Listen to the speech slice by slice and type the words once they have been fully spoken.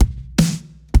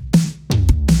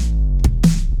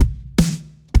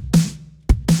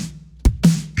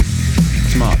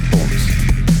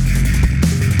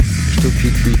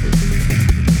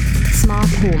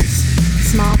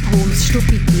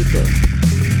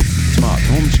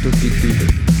Stupid people.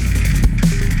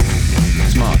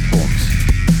 Smart homes.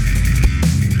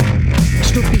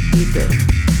 Stupid people.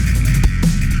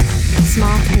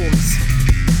 Smart homes.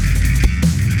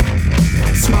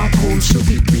 Smart homes,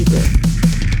 stupid people.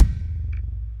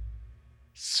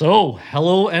 So,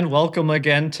 hello and welcome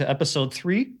again to episode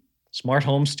 3, Smart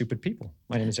Home, Stupid People.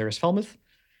 My name is Eris Felmuth.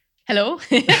 Hello,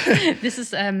 this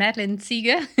is Madeline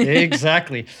Ziege.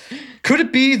 Exactly. Could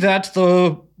it be that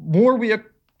the more we...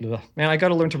 Man, I got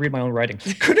to learn to read my own writing.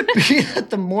 Could it be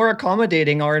that the more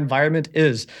accommodating our environment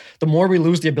is, the more we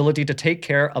lose the ability to take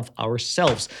care of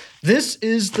ourselves? This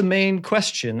is the main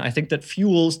question, I think, that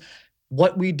fuels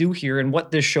what we do here and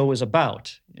what this show is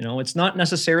about. You know, it's not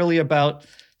necessarily about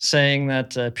saying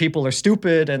that people are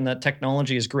stupid and that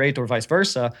technology is great or vice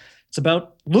versa. It's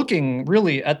about looking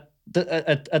really at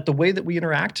the way that we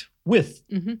interact with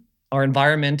our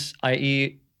environment,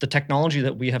 i.e. the technology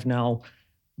that we have now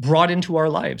brought into our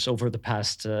lives over the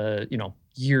past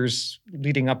years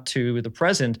leading up to the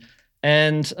present,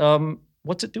 and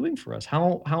what's it doing for us?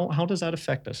 How does that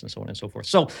affect us, and so on and so forth.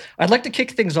 So I'd like to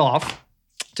kick things off.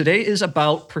 Today is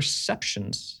about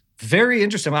perceptions. Very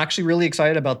interesting. I'm actually really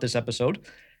excited about this episode.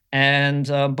 And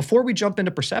before we jump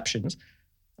into perceptions,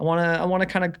 I want to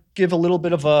kind of give a little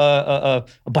bit of a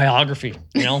biography.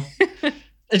 You know,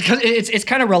 it's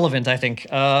kind of relevant, I think,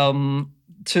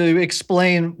 to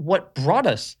explain what brought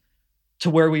us to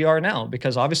where we are now.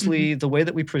 Because obviously, the way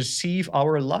that we perceive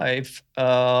our life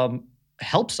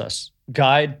helps us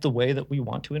guide the way that we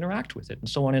want to interact with it, and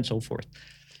so on and so forth.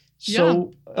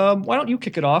 So why don't you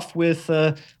kick it off with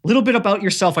a little bit about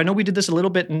yourself? I know we did this a little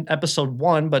bit in episode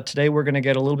 1, but today we're going to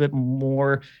get a little bit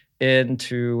more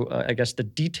into, I guess, the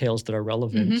details that are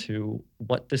relevant to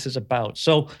what this is about.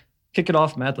 So kick it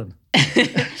off, Madeline.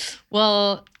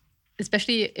 Well,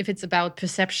 especially if it's about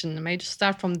perception, I may just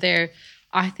start from there.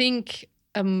 I think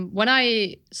when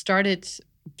I started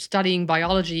studying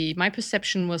biology, my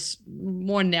perception was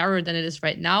more narrow than it is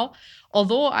right now.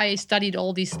 Although I studied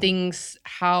all these things,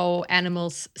 how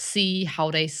animals see, how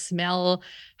they smell,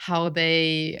 how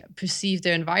they perceive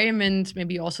their environment,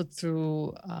 maybe also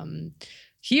through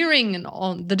hearing and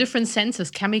all the different senses,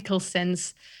 chemical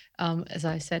sense, as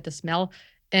I said, the smell.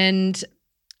 And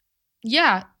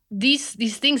yeah, these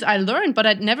things I learned, but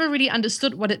I never really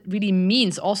understood what it really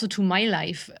means also to my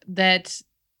life, that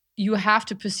you have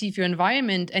to perceive your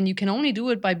environment, and you can only do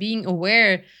it by being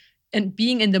aware and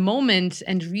being in the moment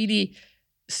and really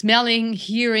smelling,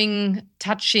 hearing,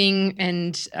 touching,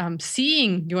 and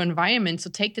seeing your environment. So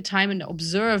take the time and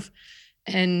observe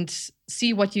and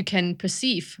see what you can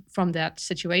perceive from that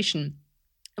situation,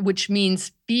 which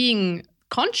means being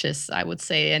conscious, I would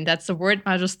say. And that's a word,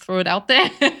 I'll just throw it out there,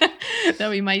 that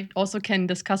we might also can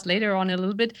discuss later on a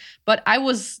little bit. But I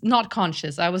was not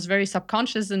conscious. I was very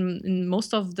subconscious in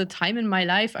most of the time in my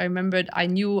life. I remembered I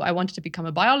knew I wanted to become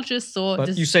a biologist.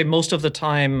 But you say most of the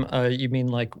time, you mean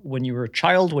like when you were a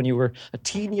child, when you were a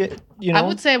teen, you know? I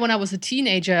would say when I was a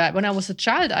teenager. When I was a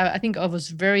child, I think I was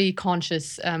very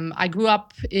conscious. I grew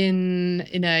up in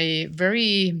a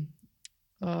very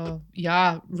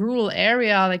rural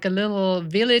area, like a little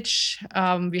village.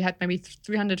 We had maybe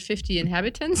 350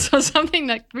 inhabitants or something,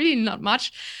 like really not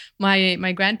much.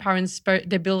 My grandparents,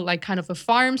 they built like kind of a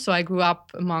farm. So I grew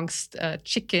up amongst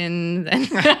chickens and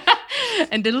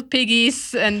and little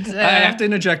piggies. And I have to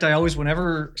interject. I always,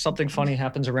 whenever something funny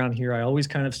happens around here, I always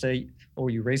kind of say, "Oh, were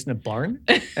you raised in a barn?"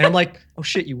 And I'm like, "Oh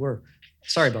shit, you were."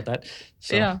 Sorry about that.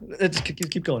 So, yeah.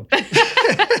 Keep going.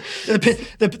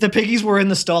 The piggies were in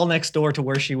the stall next door to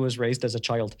where she was raised as a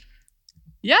child.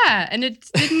 Yeah, and it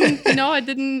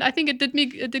didn't, I think it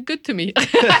did good to me.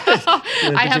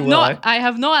 I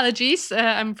have no allergies.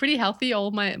 I'm pretty healthy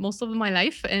most of my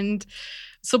life. And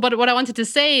so, but what I wanted to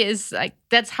say is, like,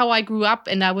 that's how I grew up,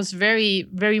 and I was very,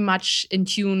 very much in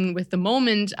tune with the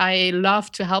moment. I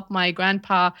loved to help my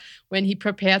grandpa when he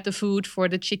prepared the food for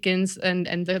the chickens and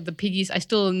the piggies. I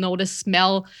still know the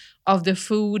smell of the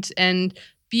food, and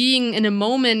being in a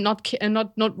moment,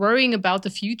 not worrying about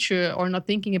the future or not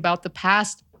thinking about the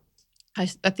past. I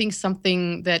think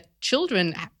something that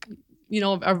children,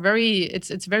 are very.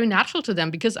 It's very natural to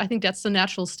them, because I think that's the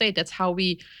natural state. That's how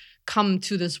we come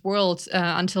to this world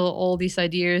until all these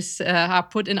ideas are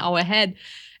put in our head.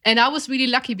 And I was really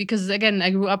lucky because, again, I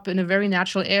grew up in a very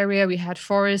natural area. We had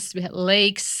forests, we had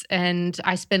lakes, and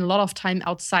I spent a lot of time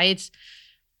outside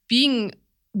being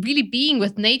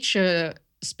with nature,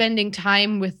 spending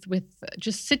time with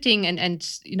just sitting and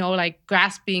like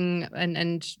grasping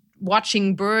and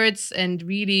watching birds and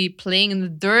really playing in the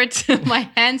dirt with my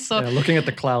hands. So looking at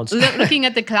the clouds. looking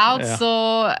at the clouds. Yeah.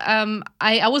 So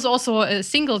I was also a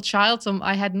single child, so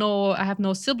I have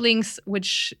no siblings,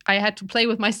 which I had to play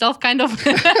with myself kind of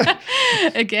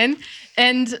again.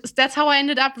 And that's how I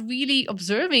ended up really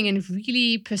observing and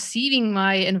really perceiving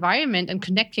my environment and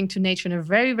connecting to nature in a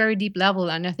very, very deep level.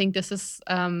 And I think this is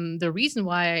the reason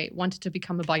why I wanted to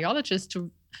become a biologist,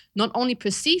 to not only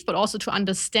perceive, but also to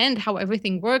understand how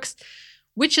everything works,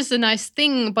 which is a nice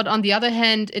thing. But on the other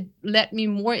hand, it led me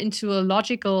more into a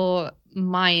logical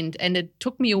mind, and it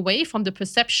took me away from the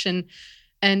perception.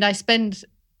 And I spent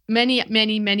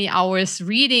many hours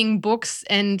reading books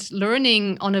and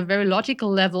learning on a very logical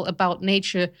level about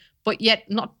nature, but yet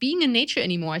not being in nature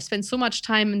anymore. I spent so much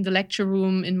time in the lecture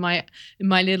room, in my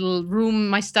little room,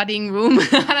 my studying room,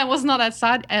 and I was not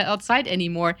outside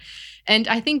anymore. And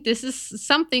I think this is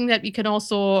something that we can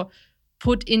also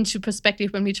put into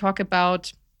perspective when we talk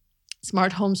about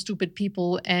smart home, stupid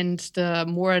people, and the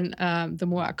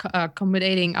more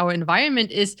accommodating our environment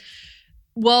is.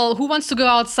 Well, who wants to go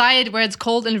outside where it's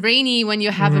cold and rainy when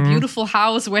you have a beautiful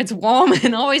house where it's warm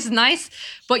and always nice,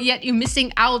 but yet you're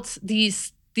missing out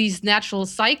these natural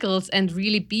cycles and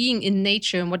really being in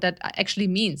nature and what that actually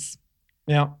means.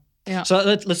 Yeah. Yeah. So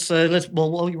let's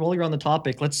while you're on the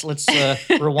topic, let's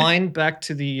rewind back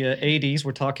to the 80s.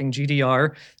 We're talking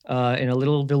GDR in a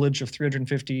little village of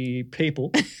 350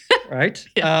 people, right?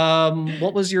 Yeah.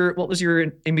 What was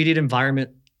your immediate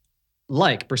environment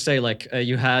like per se? Like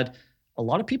you had a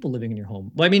lot of people living in your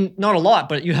home. Well, I mean, not a lot,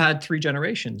 but you had 3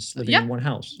 generations living in one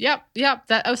house. Yep.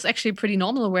 That was actually pretty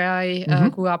normal where I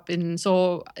grew up in.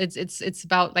 So it's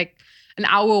about like an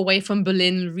hour away from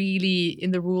Berlin, really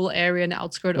in the rural area and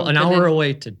outskirts of Berlin. An hour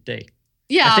away today.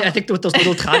 Yeah. I think with those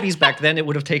little trabis back then, it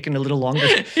would have taken a little longer.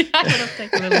 Yeah, it would have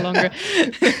taken a little longer.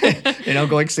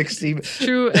 Going 60.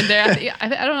 True. And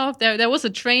I don't know if there was a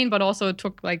train, but also it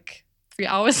took like 3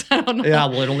 hours. I don't know. Yeah,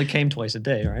 well, it only came twice a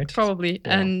day, right? Probably.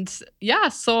 Yeah. And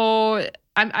so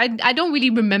I don't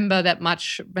really remember that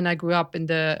much when I grew up in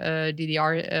the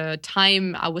DDR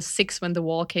time. I was 6 when the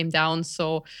wall came down.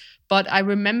 So, but I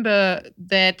remember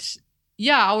that,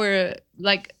 our,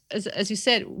 like, as you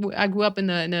said, I grew up in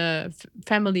a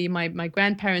family. My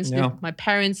grandparents lived with my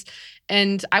parents,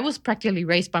 and I was practically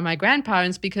raised by my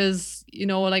grandparents because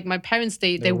like my parents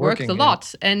they worked working, a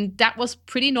lot, and that was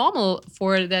pretty normal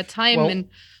for that time. Well, and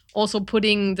also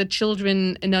putting the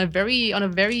children on a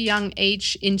very young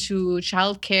age into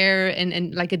childcare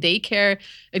and like a daycare.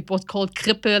 It was called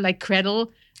Krippe, like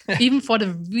cradle, even for the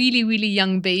really, really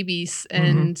young babies.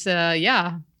 And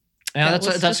Yeah,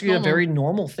 that's actually a very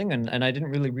normal thing, and I didn't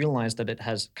really realize that it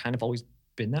has kind of always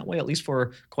been that way, at least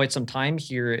for quite some time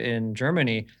here in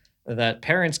Germany, that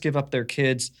parents give up their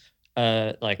kids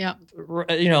with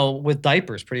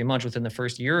diapers pretty much within the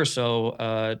first year or so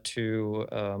to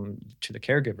the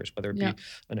caregivers, whether it be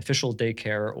an official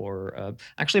daycare or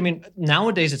actually, I mean,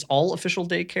 nowadays it's all official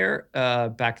daycare.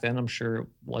 Back then, I'm sure it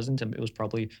wasn't. It was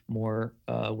probably more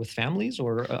with families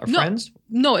or friends.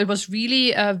 No, it was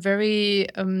really very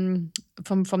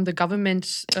from the government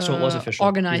so it was official,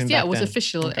 organized. Yeah, it was then.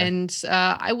 official. Okay. And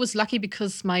I was lucky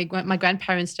because my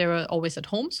grandparents, they were always at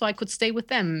home, so I could stay with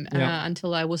them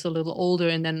until I was a little older,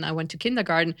 and then I went to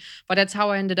kindergarten. But that's how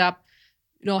I ended up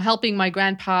helping my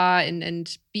grandpa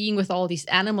and being with all these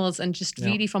animals, and just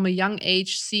really from a young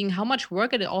age seeing how much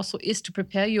work it also is to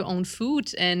prepare your own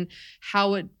food, and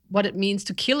what it means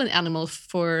to kill an animal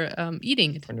for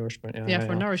eating it. For nourishment.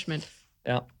 For nourishment.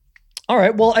 Yeah. All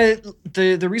right. Well,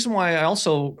 the reason why I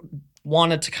also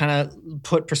wanted to kind of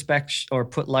put perspective or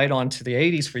put light onto the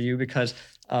 80s for you, because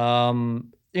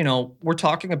we're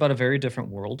talking about a very different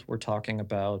world. We're talking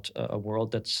about a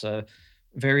world that's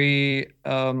very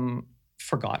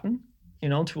forgotten,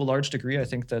 to a large degree. I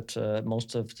think that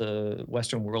most of the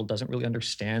Western world doesn't really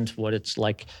understand what it's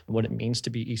like, what it means to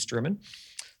be East German.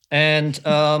 And,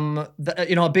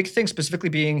 a big thing specifically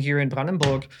being here in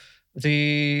Brandenburg,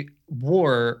 the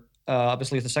war,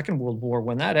 obviously the Second World War,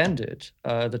 when that ended,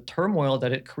 the turmoil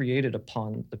that it created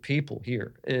upon the people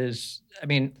here is, I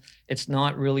mean, it's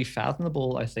not really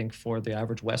fathomable, I think, for the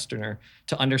average Westerner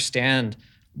to understand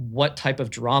what type of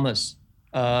dramas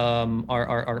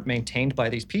are maintained by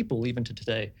these people even to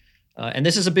today. And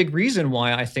this is a big reason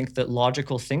why I think that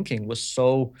logical thinking was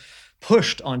so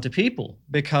pushed onto people,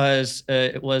 because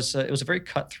it was a very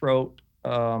cutthroat,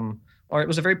 or it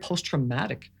was a very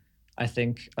post-traumatic, I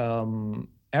think,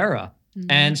 era.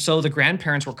 Mm-hmm. And so the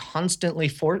grandparents were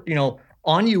constantly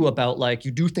on you about, like,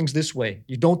 you do things this way.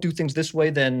 You don't do things this way,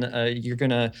 then you're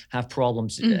gonna have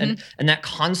problems. Mm-hmm. And that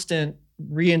constant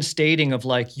reinstating of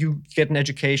like, you get an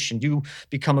education, you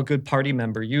become a good party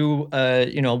member, you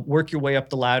work your way up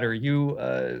the ladder, you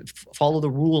follow the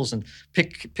rules and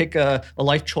pick a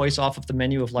life choice off of the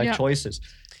menu of life Yeah. choices.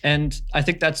 And I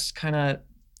think that's kind of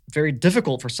very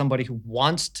difficult for somebody who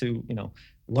wants to,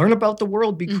 learn about the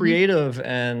world, be creative,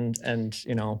 and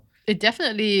It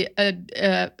definitely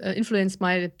influenced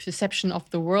my perception of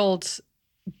the world.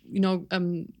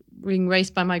 Being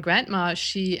raised by my grandma,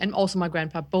 she and also my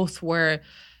grandpa both were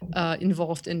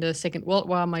involved in the Second World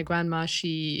War. My grandma,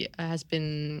 she has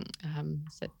been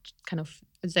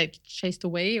is that chased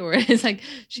away, or it's like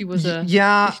she was a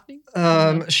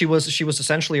she was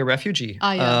essentially a refugee.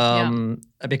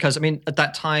 Because at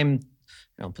that time,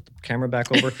 I'll put the camera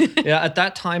back over. At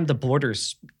that time, the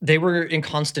borders, they were in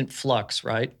constant flux,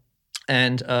 right?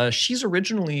 And she's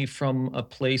originally from a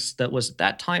place that was at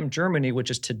that time Germany, which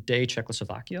is today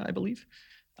Czechoslovakia, I believe.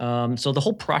 So the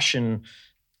whole Prussian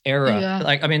era,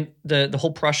 the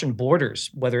whole Prussian borders,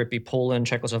 whether it be Poland,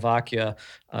 Czechoslovakia,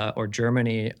 or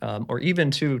Germany, or even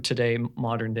to today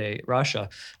modern day Russia,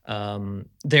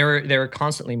 they're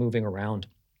constantly moving around.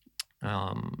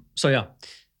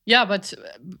 Yeah, but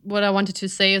what I wanted to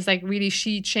say is like really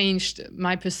she changed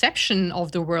my perception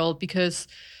of the world, because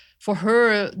for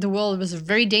her, the world was a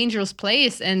very dangerous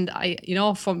place. And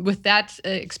with that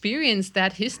experience,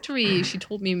 that history, she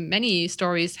told me many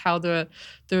stories how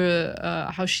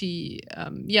how she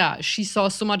saw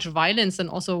so much violence, and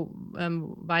also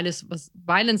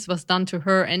violence was done to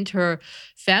her and her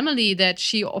family, that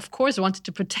she of course wanted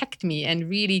to protect me and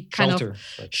really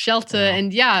shelter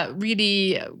and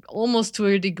really almost to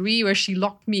a degree where she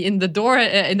locked me in the door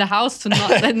in the house to not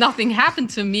let nothing happen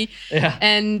to me.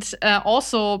 And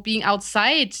also being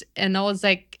outside, and I was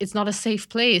like, it's not a safe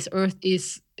place. Earth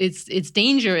it's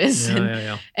dangerous.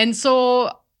 And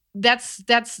so that's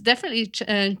definitely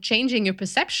changing your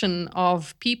perception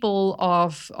of people,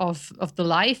 of the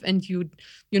life, and you're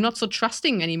not so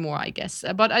trusting anymore, I guess.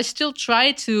 But I still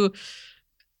try to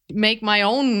make my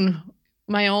own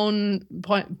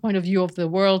point of view of the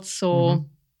world. So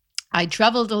I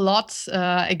traveled a lot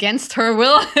against her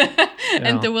will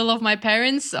and the will of my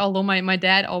parents, although my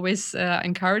dad always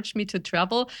encouraged me to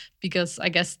travel, because I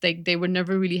guess they would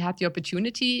never really had the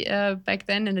opportunity back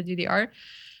then in the DDR.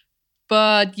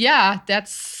 But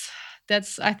that's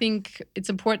I think it's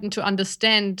important to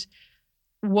understand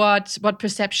what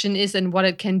perception is and what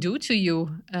it can do to you.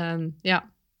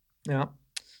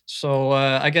 So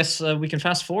I guess we can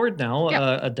fast forward now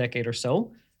a decade or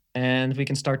so, and we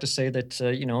can start to say that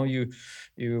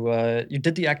you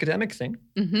did the academic thing.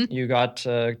 You got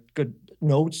good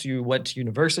notes. You went to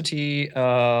university,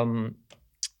 and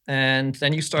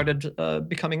then you started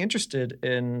becoming interested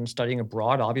in studying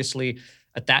abroad. Obviously,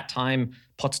 at that time,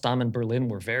 Potsdam and Berlin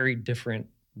were very different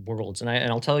worlds. And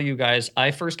I'll tell you guys,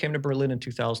 I first came to Berlin in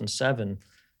 2007,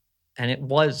 and it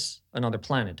was another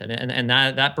planet. And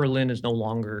that Berlin is no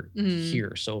longer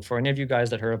here. So for any of you guys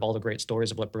that heard of all the great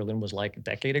stories of what Berlin was like a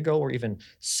decade ago, or even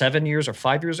 7 years or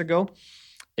 5 years ago,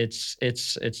 it's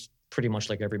pretty much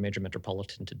like every major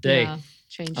metropolitan today. Yeah,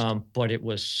 changed. But it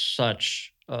was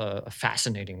such a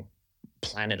fascinating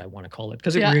planet, I want to call it,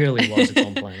 because it really was its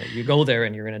own planet. You go there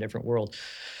and you're in a different world.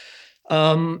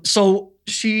 So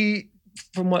she,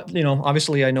 from what,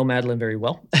 obviously I know Madeline very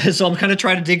well. So I'm kind of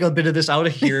trying to dig a bit of this out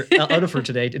of her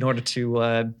today in order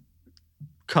to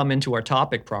come into our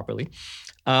topic properly.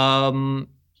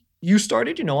 You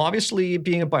started, obviously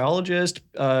being a biologist,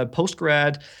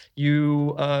 post-grad,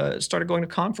 you started going to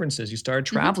conferences, you started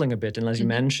traveling a bit. And as you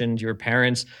mentioned, your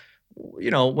parents,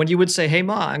 when you would say, "Hey,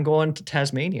 Ma, I'm going to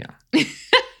Tasmania."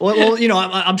 well,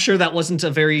 I'm sure that wasn't a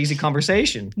very easy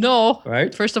conversation. No.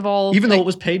 Right? First of all, even though it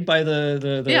was paid by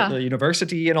the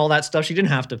university and all that stuff, she didn't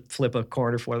have to flip a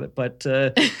quarter for it. But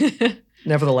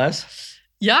nevertheless.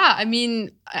 Yeah, I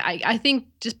mean, I think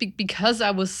just because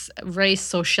I was raised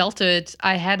so sheltered,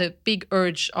 I had a big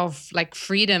urge of like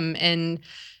freedom, and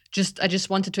I just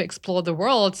wanted to explore the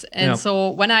world. And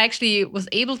so when I actually was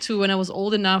able to, when I was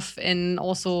old enough, and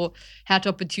also had the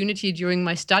opportunity during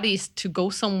my studies to go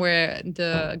somewhere,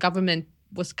 the government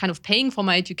was kind of paying for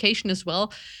my education as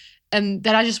well, and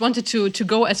that I just wanted to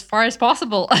go as far as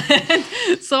possible.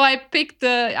 So I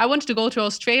wanted to go to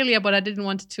Australia, but I didn't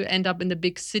want to end up in the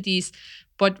big cities,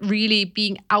 but really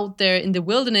being out there in the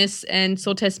wilderness. And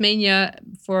so Tasmania,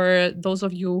 for those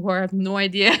of you who have no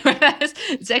idea where that is,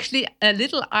 it's actually a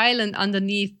little island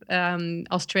underneath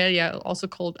Australia, also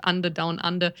called Down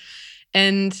Under.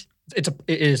 And it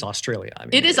is Australia. I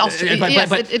mean, it is Australia.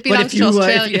 It belongs to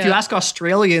Australia. If you ask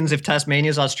Australians if Tasmania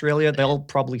is Australia, they'll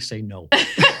probably say no.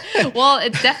 Well,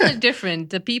 it's definitely different.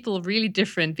 The people are really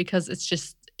different, because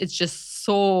it's just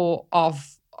so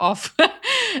off.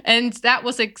 And that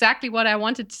was exactly what I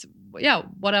wanted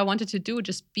to do,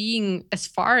 just being as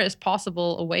far as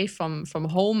possible away from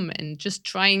home and just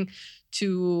trying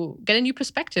to get a new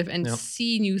perspective and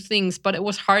see new things. But it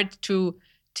was hard to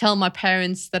tell my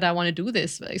parents that I want to do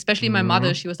this, especially my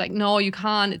mother. She was like, no, you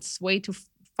can't, it's way too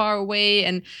far away.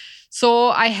 And so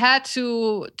I had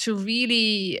to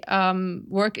really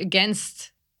work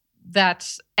against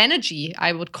that energy,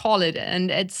 I would call it. And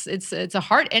it's a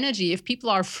hard energy if people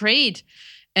are afraid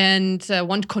and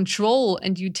want control,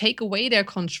 and you take away their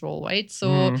control, right?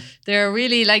 So they're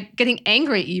really like getting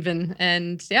angry even.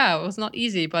 And yeah, it was not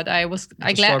easy, but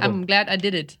I'm glad I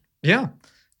did it. Yeah.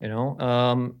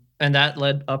 And that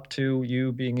led up to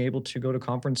you being able to go to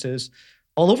conferences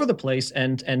all over the place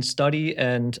and study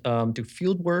and do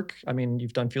field work. I mean,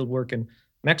 you've done field work in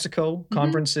Mexico,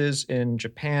 conferences in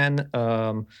Japan,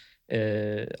 all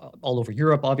over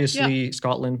Europe, obviously,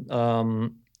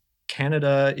 Scotland,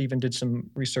 Canada, even did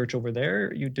some research over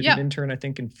there. You did an intern, I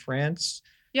think, in France.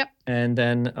 Yep. And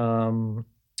then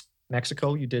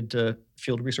Mexico, you did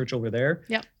field research over there.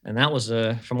 Yep. And that was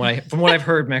from what I've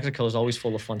heard, Mexico is always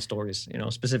full of fun stories.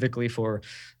 Specifically for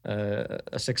a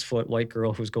 6-foot white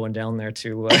girl who's going down there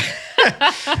to,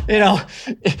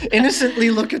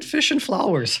 innocently look at fish and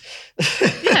flowers.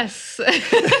 Yes.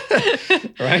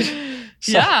 Right.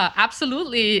 So. Yeah,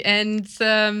 absolutely. And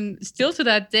still to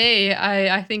that day,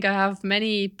 I think I have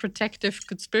many protective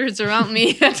good spirits around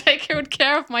me that take good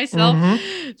care of myself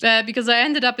because I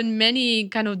ended up in many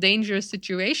kind of dangerous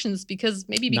situations because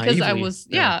naively, I was,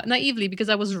 naively, because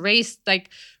I was raised like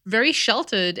very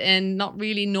sheltered and not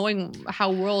really knowing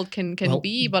how world can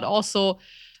be, but also,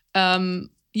 I'm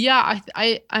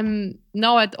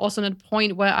now at a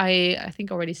point where I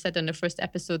think I already said in the first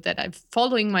episode that I'm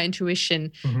following my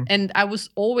intuition. And I was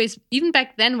always, even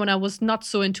back then when I was not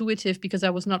so intuitive because I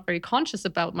was not very conscious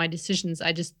about my decisions,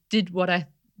 I just did what I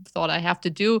thought I have to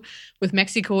do. With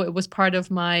Mexico, it was part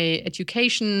of my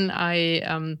education.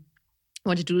 I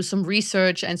wanted to do some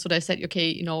research. And so I said,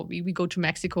 okay, we go to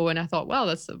Mexico. And I thought, well,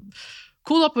 that's a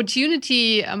cool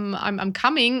opportunity. I'm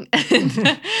coming,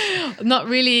 not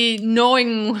really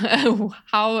knowing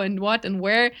how and what and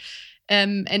where.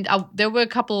 There were a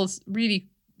couple of really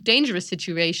dangerous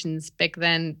situations back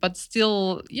then, but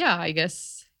still, I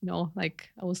guess, I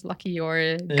was lucky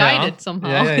or guided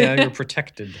somehow. Yeah, you're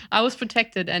protected. I was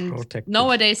protected. And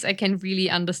nowadays I can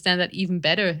really understand that even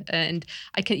better. And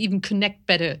I can even connect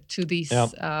better to these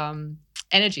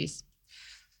energies.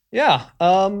 Yeah.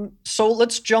 So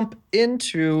let's jump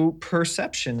into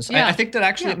perceptions. Yeah. I think that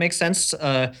actually it makes sense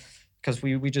because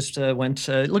we just went,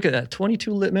 look at that,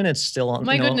 22 minutes still on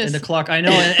in the clock. I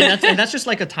know. And that's just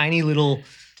like a tiny little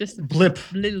blip.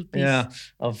 Little piece. Yeah,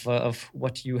 of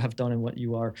what you have done and what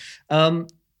you are. I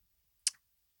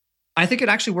think it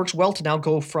actually works well to now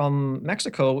go from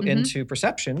Mexico into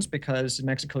perceptions because in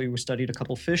Mexico you studied a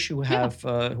couple fish who have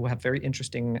very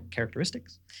interesting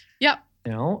characteristics. Yeah.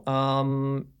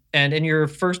 And in your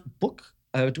first book,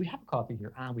 do we have a copy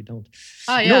here? We don't.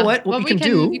 Oh, yeah. You know what? We can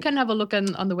do. You can have a look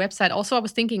on the website. Also, I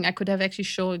was thinking I could have actually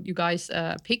showed you guys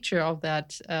a picture of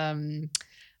that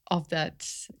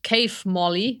cave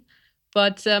molly,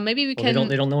 but maybe we can.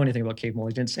 They don't know anything about cave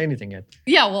molly. Didn't say anything yet.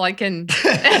 Yeah, well, I can.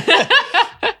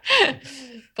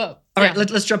 But all right,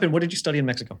 let's jump in. What did you study in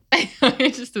Mexico?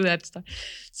 Just do that stuff.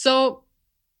 So.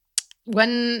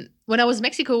 When I was in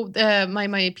Mexico,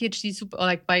 my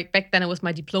PhD back then it was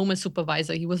my diploma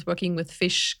supervisor. He was working with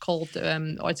fish called,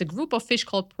 it's a group of fish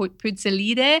called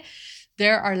Poecilidae.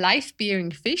 There are life-bearing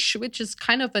fish, which is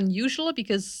kind of unusual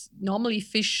because normally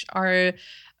fish are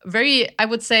very, I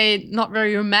would say, not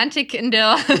very romantic in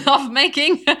their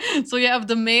lovemaking. So you have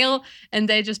the male and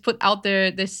they just put out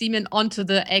their semen onto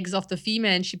the eggs of the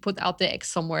female and she put out the eggs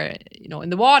somewhere,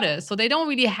 in the water. So they don't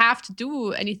really have to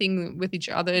do anything with each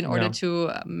other in order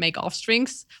to make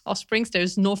offsprings.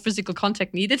 There's no physical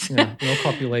contact needed. No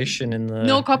copulation in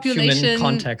the human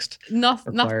context.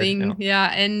 Nothing.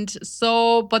 Yeah. And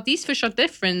so, but these fish are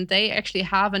different. They actually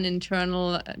have an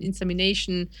internal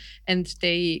insemination and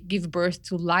they give birth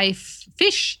to live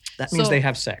fish. That means they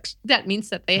have sex. That means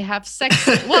that they have sex.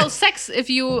 Well, sex, if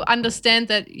you understand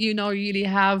that, really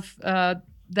have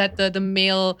that the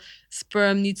male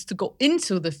sperm needs to go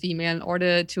into the female in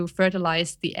order to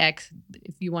fertilize the egg,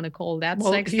 if you want to call that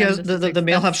sex. Well, the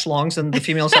male have schlongs and the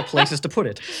females have places to put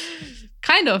it.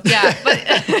 Kind of, yeah. But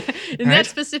in that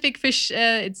specific fish,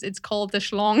 it's called the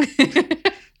schlong.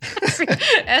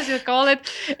 As you call it,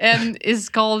 is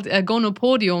called a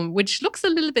gonopodium, which looks a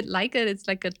little bit like it. It's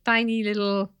like a tiny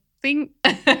little thing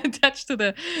attached to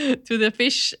the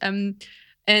fish. And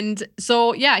And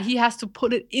so, yeah, he has to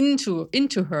put it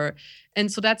into her. And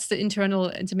so that's the internal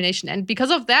insemination. And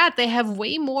because of that, they have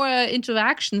way more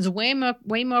interactions, way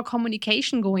more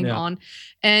communication going on.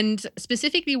 And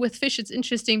specifically with fish, it's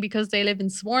interesting because they live in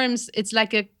swarms. It's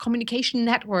like a communication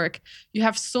network. You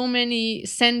have so many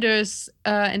senders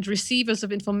and receivers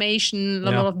of information,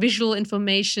 a lot of visual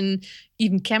information,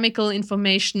 even chemical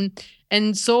information.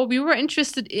 And so we were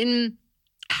interested in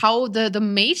how the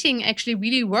mating actually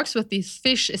really works with these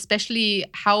fish, especially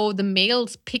how the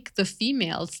males pick the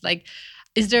females. Like,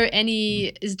 is there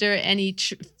any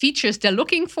features they're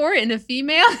looking for in a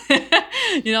female?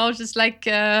 Just like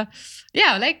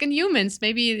like in humans,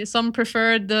 maybe some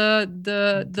prefer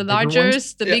the larger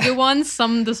ones, the bigger ones,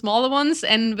 some the smaller ones.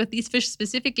 And with these fish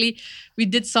specifically, we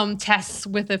did some tests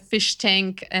with a fish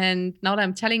tank. And now that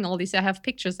I'm telling all these, I have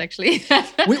pictures actually.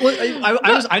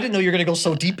 I didn't know you were going to go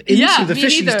so deep into the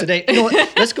fishies neither. today. You know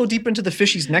what? Let's go deep into the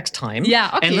fishies next time.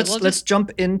 Yeah, okay. And let's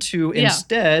jump into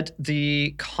instead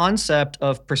the concept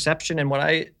of perception, and what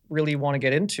I really want to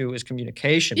get into is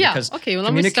communication. Yeah, because okay. Well,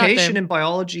 communication in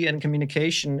biology and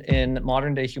communication in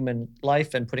modern day human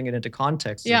life and putting it into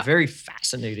context is very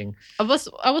fascinating. I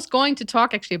was going to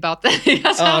talk actually about that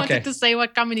because I wanted to say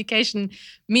what communication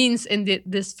means in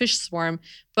this fish swarm.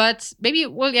 But maybe,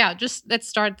 just let's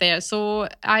start there. So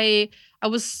I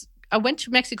went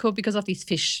to Mexico because of these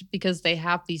fish, because they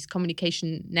have these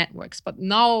communication networks. But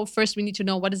now, first, we need to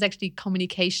know what is actually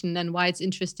communication and why it's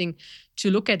interesting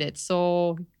to look at it.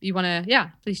 So you want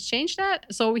to, please change that.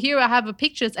 So here I have a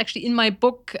picture. It's actually in my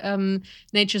book,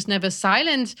 Nature's Never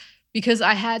Silent, because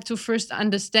I had to first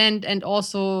understand and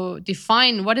also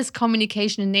define what is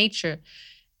communication in nature.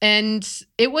 And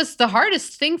it was the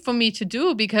hardest thing for me to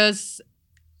do because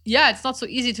it's not so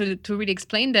easy to really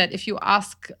explain that. If you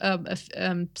ask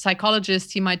a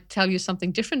psychologist, he might tell you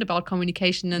something different about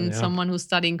communication than someone who's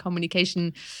studying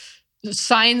communication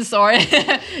science or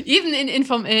even in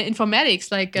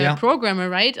informatics, like a programmer,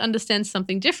 right, understands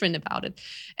something different about it.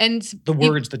 And the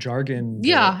words, the jargon,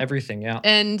 everything,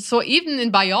 And so even in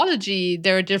biology,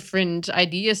 there are different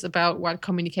ideas about what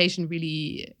communication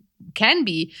really can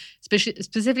be,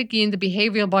 specifically in the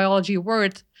behavioral biology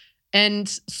world. And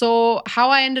so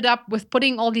how I ended up with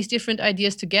putting all these different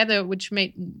ideas together, which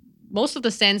made most of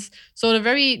the sense. So the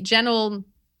very general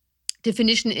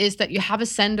definition is that you have a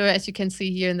sender, as you can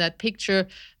see here in that picture.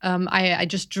 I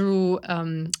just drew,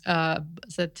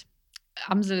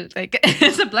 like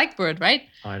it's a blackbird, right?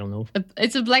 I don't know.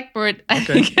 It's a blackbird.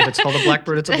 Okay, if it's called a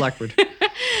blackbird, it's a blackbird.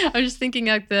 I'm just thinking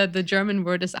like the German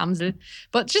word is Amsel,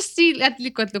 but just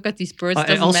look at these birds.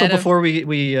 Also, before we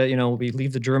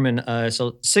leave the German,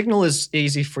 so signal is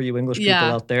easy for you English people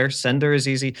out there. Sender is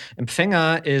easy.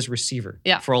 Empfänger is receiver.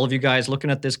 Yeah. For all of you guys looking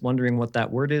at this, wondering what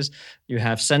that word is, you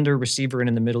have sender, receiver, and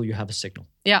in the middle you have a signal.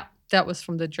 Yeah, that was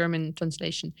from the German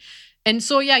translation. And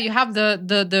so you have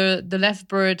the left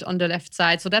bird on the left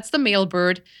side. So that's the male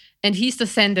bird, and he's the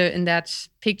sender in that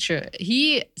picture.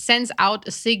 He sends out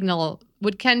a signal,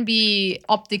 which can be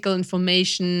optical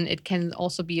information. It can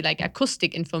also be like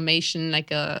acoustic information,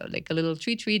 like a little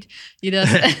tweet. He does.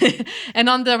 And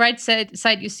on the right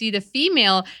side, you see the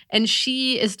female, and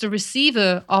she is the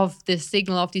receiver of this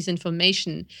signal, of this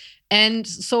information. And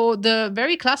so the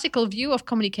very classical view of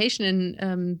communication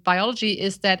in biology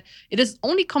is that it is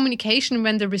only communication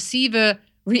when the receiver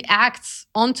reacts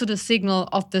onto the signal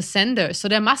of the sender. So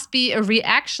there must be a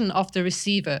reaction of the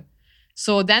receiver.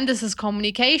 So then this is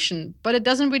communication, but it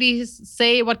doesn't really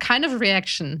say what kind of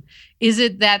reaction. Is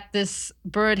it that this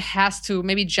bird has to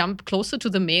maybe jump closer to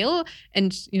the male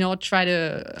and, try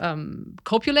to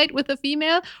copulate with the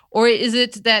female? Or is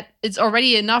it that it's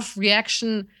already enough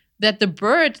reaction that the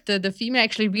bird, the female,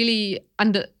 actually really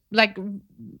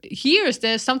hears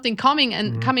there's something coming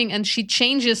and she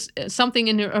changes something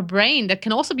in her brain that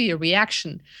can also be a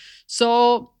reaction.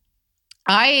 So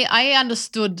I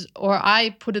understood, or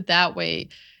I put it that way,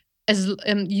 as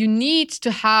you need to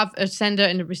have a sender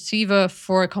and a receiver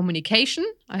for communication.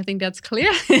 I think that's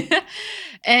clear.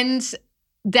 And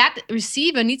that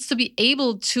receiver needs to be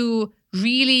able to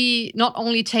really not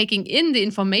only taking in the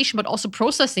information, but also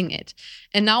processing it.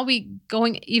 And now we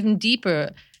going even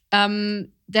deeper.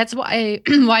 That's why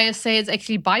I say it's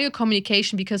actually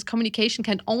biocommunication, because communication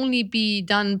can only be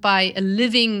done by a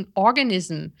living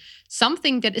organism,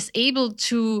 something that is able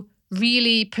to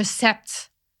really perceive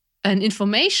an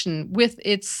information with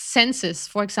its senses.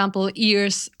 For example,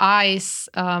 ears, eyes,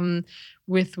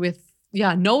 with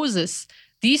noses.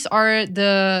 These are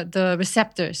the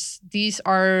receptors. These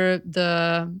are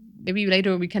maybe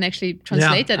later we can actually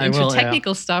translate that into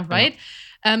technical stuff, right?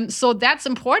 So that's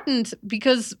important,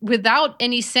 because without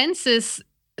any senses,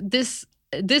 this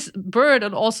this bird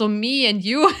and also me and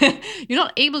you, you're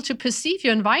not able to perceive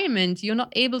your environment. You're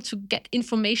not able to get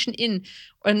information in.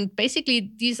 And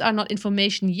basically, these are not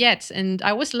information yet. And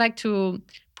I always like to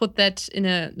put that in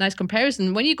a nice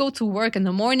comparison. When you go to work in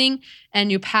the morning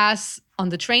and you pass on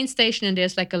the train station and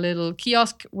there's like a little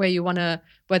kiosk where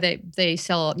they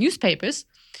sell newspapers,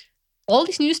 all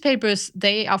these newspapers,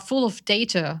 they are full of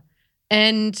data.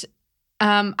 And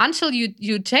until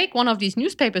you take one of these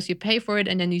newspapers, you pay for it,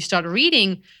 and then you start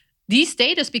reading, these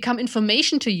data become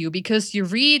information to you because you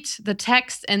read the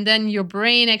text and then your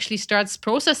brain actually starts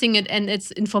processing it and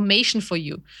it's information for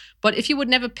you. But if you would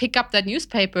never pick up that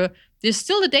newspaper, there's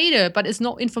still the data, but it's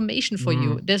no information for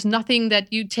you. There's nothing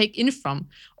that you take in from.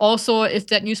 Also, if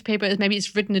that newspaper is maybe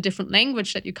it's written in a different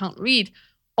language that you can't read,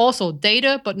 also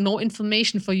data, but no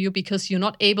information for you because you're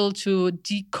not able to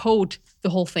decode the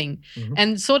whole thing.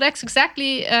 And so that's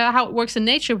exactly how it works in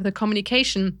nature with the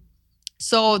communication.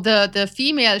 So the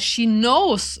female, she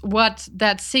knows what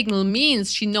that signal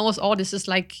means. She knows, oh, this is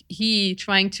like he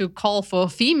trying to call for a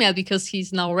female because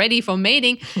he's now ready for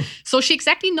mating. So she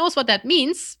exactly knows what that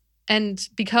means. And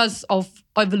because of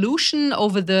evolution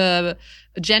over the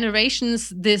generations,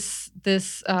 this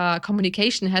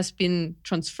communication has been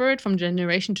transferred from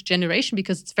generation to generation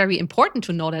because it's very important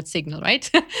to know that signal, right?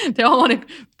 They all want to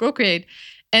procreate.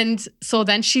 And so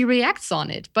then she reacts on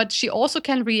it, but she also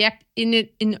can react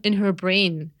in her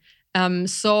brain.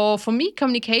 So for me,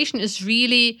 communication is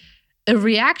really a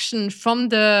reaction from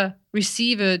the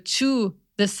receiver to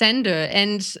the sender.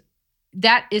 And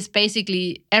that is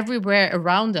basically everywhere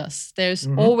around us. There's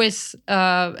always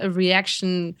a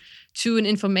reaction to an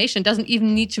information. It doesn't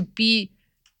even need to be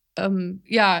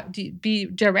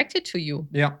directed to you.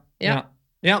 Yeah.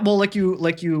 Well, like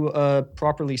you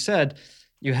properly said,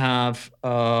 you have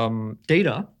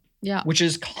data, which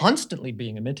is constantly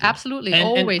being emitted. Absolutely, and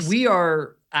always. And we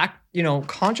are,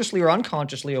 consciously or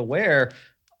unconsciously aware,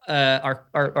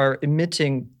 are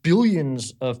emitting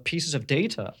billions of pieces of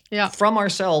data from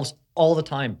ourselves all the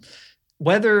time.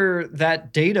 Whether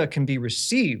that data can be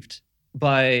received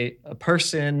by a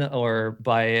person or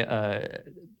by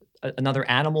another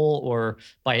animal or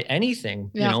by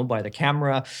anything, by the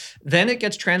camera, then it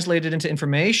gets translated into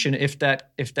information. If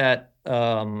that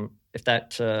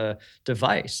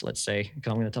device, let's say, I'm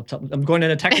going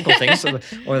into technical things,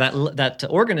 or that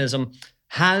organism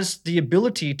has the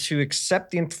ability to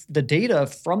accept the data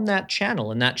from that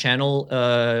channel, and that channel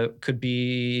could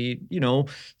be,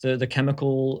 the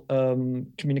chemical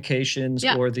communications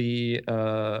or the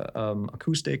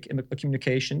acoustic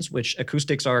communications, which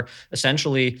acoustics are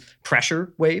essentially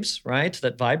pressure waves, right,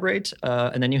 that vibrate,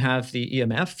 and then you have the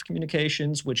EMF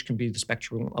communications, which can be the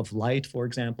spectrum of light, for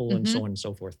example, and so on and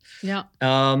so forth.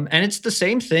 And it's the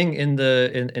same thing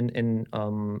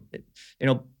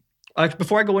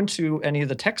before I go into any of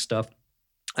the tech stuff,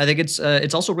 I think it's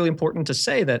also really important to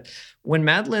say that when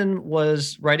Madeline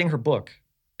was writing her book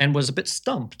and was a bit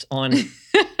stumped on,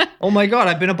 oh my God,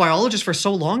 I've been a biologist for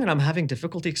so long and I'm having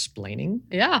difficulty explaining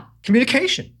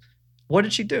communication. What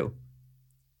did she do?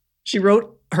 She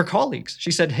wrote her colleagues.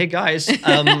 She said, hey guys,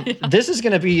 this is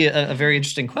going to be a very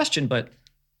interesting question, but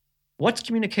what's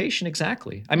communication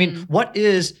exactly? I mean, what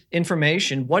is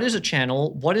information? What is a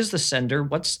channel? What is the sender?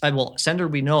 Sender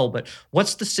we know, but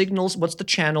what's the signals? What's the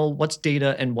channel? What's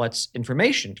data? And what's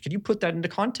information? Could you put that into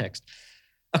context?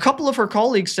 A couple of her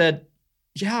colleagues said,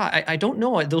 yeah, I don't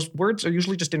know. Those words are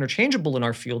usually just interchangeable in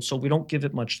our field, so we don't give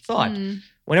it much thought.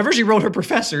 Whenever she wrote her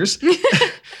professors,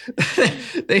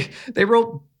 they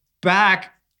wrote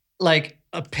back like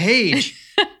a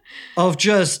page of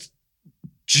just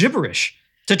gibberish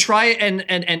to try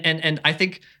and I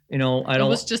think, I don't. It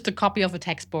was just a copy of a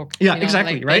textbook. Yeah,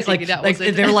 exactly, right?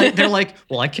 They're like,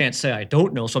 well, I can't say I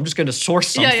don't know, so I'm just going to source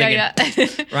something.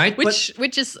 Right?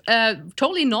 Which is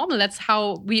totally normal. That's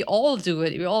how we all do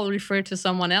it. We all refer to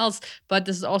someone else, but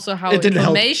this is also how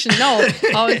information.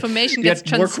 How information gets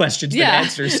more questions than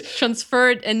answers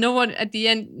transferred, and no one at the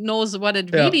end knows what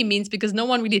it really means because no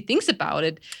one really thinks about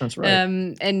it. That's right.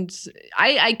 And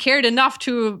I cared enough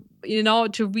to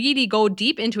really go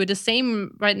deep into it. The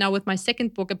same right now with my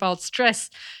second book about stress.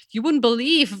 You wouldn't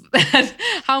believe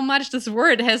how much this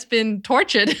word has been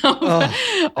tortured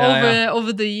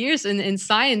over the years in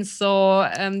science. So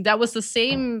that was the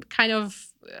same kind of,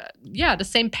 the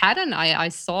same pattern I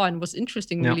saw, and was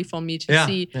interesting really for me to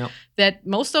see that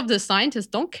most of the scientists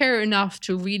don't care enough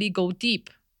to really go deep.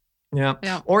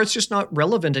 Yeah. Or it's just not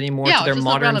relevant anymore to their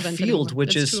modern field,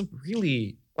 which is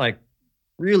really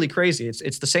really crazy.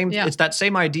 It's the same. It's that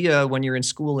same idea when you're in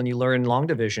school and you learn long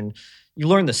division. You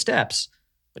learn the steps,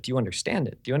 but do you understand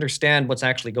it? Do you understand what's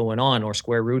actually going on, or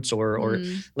square roots, or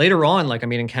later on, like, I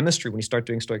mean, in chemistry, when you start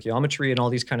doing stoichiometry and all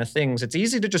these kind of things, it's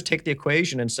easy to just take the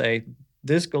equation and say,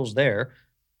 this goes there,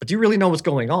 but do you really know what's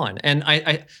going on? And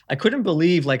I couldn't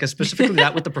believe, like, specifically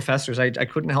that with the professors, I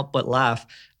couldn't help but laugh,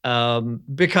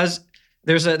 because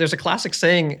there's a classic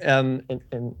saying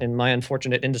in my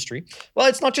unfortunate industry. Well,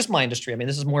 it's not just my industry. I mean,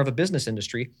 this is more of a business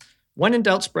industry. When in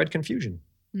doubt, spread confusion.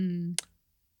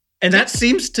 And that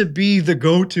seems to be the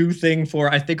go-to thing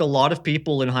for, I think, a lot of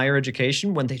people in higher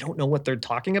education when they don't know what they're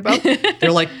talking about.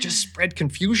 They're like, just spread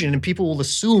confusion, and people will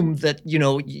assume that,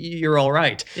 you're all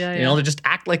right. They just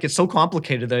act like it's so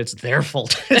complicated that it's their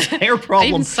fault. It's their problem. I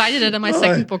even cited it in my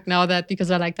second book now, that because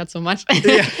I like that so much.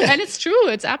 And it's true.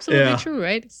 It's absolutely true,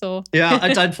 right? So yeah,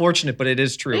 it's unfortunate, but it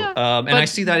is true. And I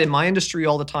see that in my industry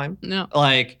all the time. No.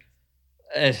 Like,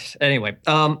 anyway,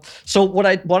 so what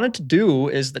I wanted to do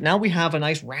is that now we have a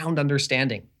nice round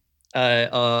understanding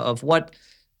of what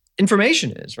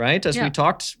information is, right? As we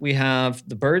talked, we have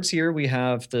the birds here, we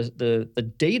have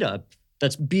the data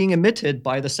that's being emitted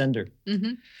by the sender.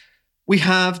 We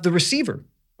have the receiver,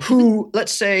 who,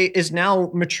 let's say, is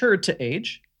now matured to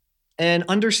age and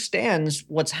understands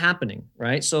what's happening,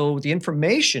 right? So the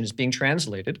information is being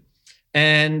translated,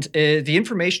 and the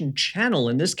information channel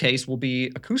in this case will be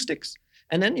acoustics,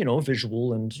 and then,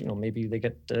 visual, and, maybe they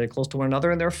get close to one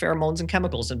another, and there are pheromones and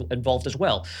chemicals involved as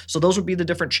well. So those would be the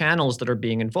different channels that are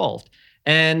being involved.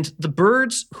 And the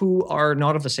birds who are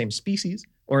not of the same species,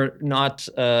 or not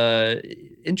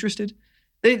interested,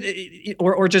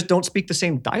 or just don't speak the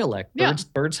same dialect.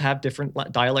 Birds have different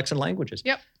dialects and languages.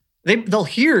 They'll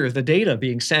hear the data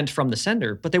being sent from the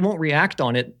sender, but they won't react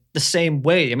on it the same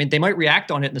way. I mean, they might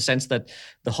react on it in the sense that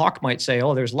the hawk might say,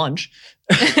 "Oh, there's lunch,"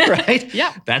 right?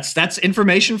 That's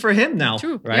information for him now,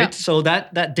 right? So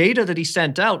that data that he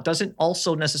sent out doesn't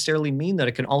also necessarily mean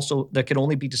that that can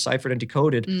only be deciphered and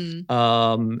decoded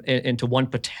into one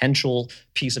potential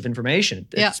piece of information.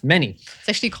 It's many. It's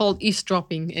actually called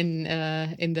eavesdropping in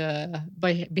the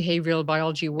behavioral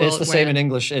biology world. It's the same in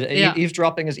English.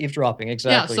 Eavesdropping is eavesdropping,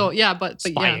 exactly. But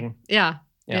spying.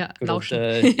 Good old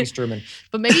East German.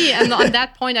 But maybe on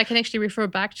that point, I can actually refer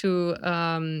back to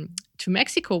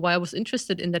Mexico, why I was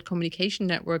interested in that communication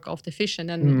network of the fish, and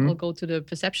then I'll go to the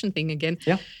perception thing again.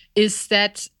 Is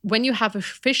that when you have a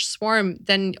fish swarm,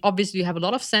 then obviously you have a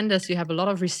lot of senders, you have a lot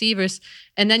of receivers,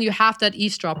 and then you have that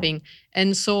eavesdropping.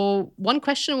 And so one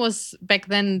question was back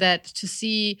then that to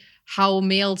see how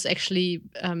males actually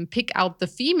pick out the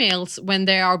females when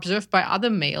they are observed by other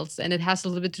males, and it has a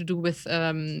little bit to do with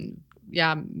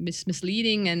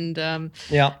misleading and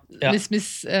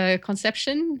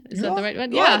misconception. Is that the right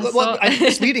one? I think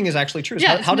misleading is actually true.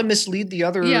 How to mislead the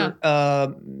other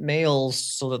males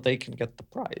so that they can get the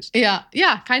prize.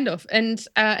 Kind of. And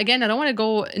again, I don't want to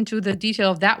go into the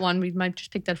detail of that one. We might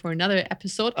just pick that for another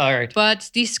episode. All right.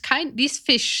 But these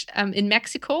fish in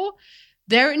Mexico,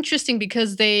 they're interesting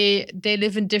because they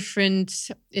live in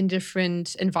different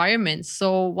environments.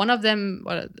 So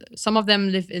some of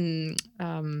them live in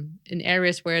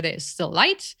areas where there's still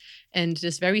light and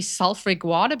there's very sulfuric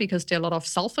water because there are a lot of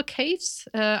sulfur caves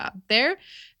there.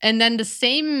 And then the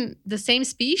same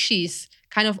species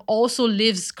kind of also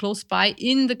lives close by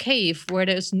in the cave where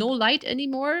there's no light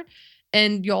anymore.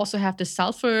 And you also have the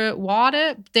sulfur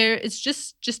water. It's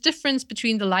just difference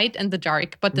between the light and the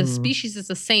dark, but the species is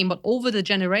the same. But over the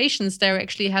generations, there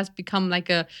actually has become like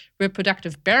a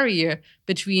reproductive barrier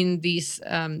between these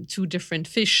two different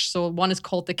fish. So one is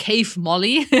called the cave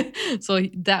molly. So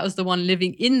that was the one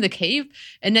living in the cave.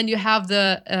 And then you have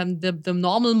the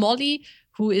normal molly,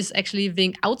 who is actually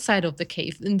living outside of the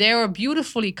cave. And they are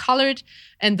beautifully colored.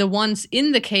 And the ones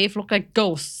in the cave look like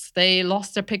ghosts. They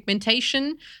lost their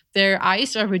pigmentation. Their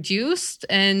eyes are reduced.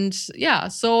 And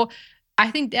so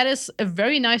I think that is a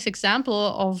very nice example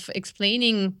of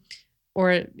explaining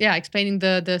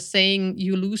the saying,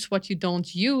 you lose what you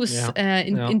don't use.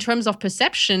 In terms of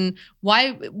perception,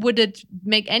 why would it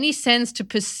make any sense to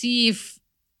perceive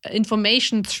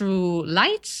information through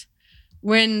light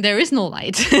when there is no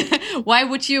light? Why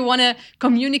would you want to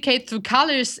communicate through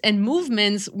colors and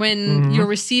movements when your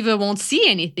receiver won't see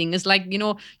anything? It's like,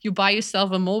 you buy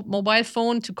yourself a mobile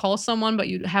phone to call someone, but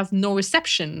you have no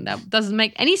reception. That doesn't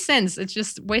make any sense. It's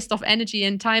just waste of energy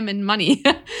and time and money.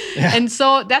 And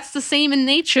so that's the same in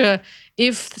nature.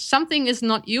 If something is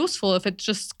not useful, if it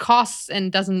just costs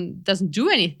and doesn't do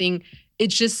anything,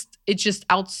 it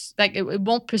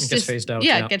won't persist. It gets phased out.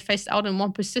 It gets phased out and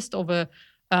won't persist over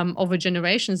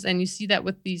generations. And you see that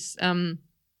with these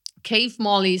cave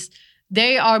mollies,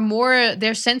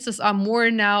 their senses are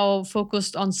more now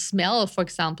focused on smell, for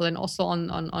example, and also on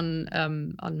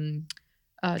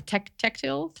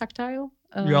tactile.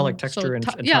 Like texture and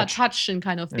touch. Touch and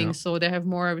kind of things. Yeah. So they have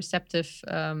more receptors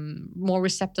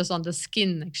on the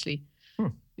skin actually.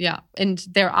 Yeah, and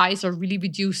their eyes are really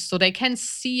reduced, so they can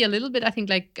see a little bit. I think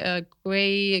like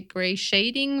gray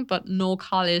shading, but no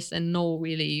colors and no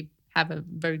really have a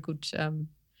very good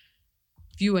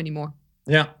view anymore.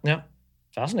 Yeah.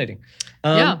 Fascinating.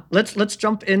 Yeah. Let's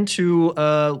jump into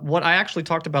what I actually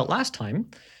talked about last time,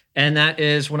 and that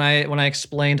is when I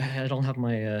explained. I don't have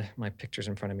my pictures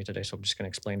in front of me today, so I'm just going to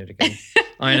explain it again.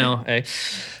 I know. Hey,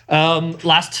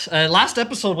 last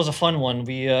episode was a fun one.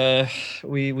 We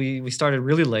started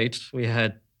really late. We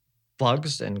had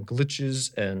bugs and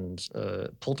glitches and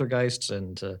poltergeists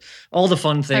and all the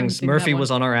fun things. Murphy was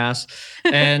on our ass,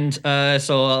 and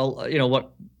so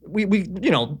what. We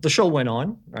the show went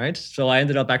on, right? So I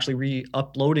ended up actually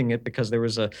re-uploading it because there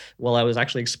was while I was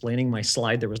actually explaining my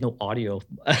slide, there was no audio.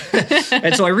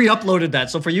 And so I re-uploaded that.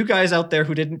 So for you guys out there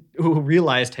who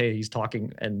realized, hey, he's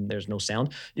talking and there's no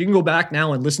sound, you can go back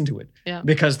now and listen to it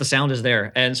because the sound is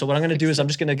there. And so what I'm going to do is I'm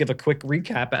just going to give a quick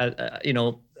recap,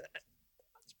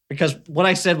 because what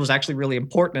I said was actually really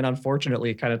important, and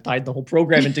unfortunately, it kind of tied the whole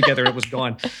program in together. It was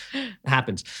gone. It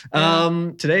happens.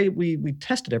 Yeah. Today we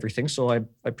tested everything, so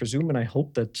I presume and I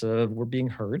hope that we're being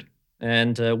heard,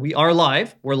 and we are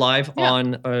live. We're live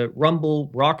on Rumble,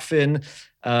 Rockfin,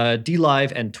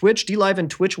 DLive, and Twitch. DLive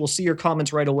and Twitch will see your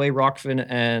comments right away. Rockfin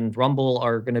and Rumble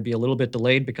are going to be a little bit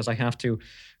delayed because I have to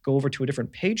go over to a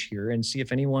different page here and see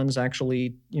if anyone's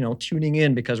actually, tuning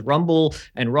in, because Rumble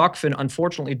and Rockfin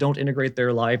unfortunately don't integrate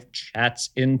their live chats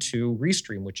into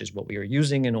Restream, which is what we are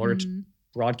using in order to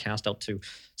simulcast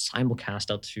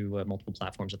out to multiple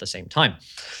platforms at the same time.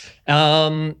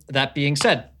 That being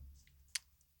said,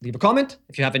 leave a comment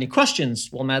if you have any questions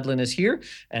while Madeline is here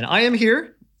and I am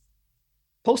here.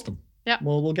 Post them. Yeah,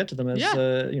 we'll get to them as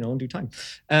in due time.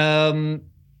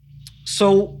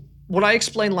 So what I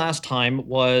explained last time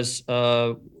was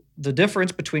the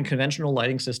difference between conventional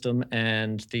lighting system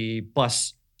and the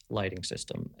bus lighting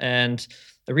system. And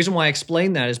the reason why I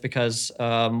explain that is because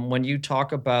when you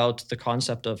talk about the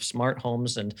concept of smart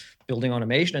homes and building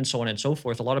automation and so on and so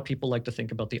forth, a lot of people like to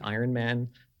think about the Iron Man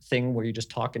thing where you just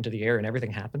talk into the air and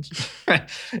everything happens.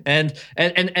 and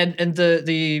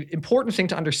the important thing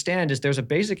to understand is there's a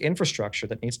basic infrastructure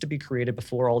that needs to be created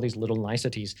before all these little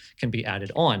niceties can be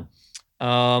added on.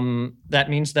 That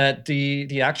means that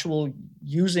the actual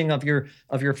using of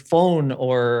your phone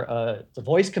or the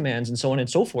voice commands and so on and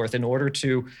so forth in order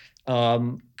to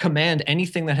command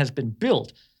anything that has been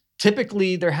built,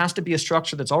 typically there has to be a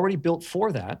structure that's already built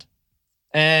for that,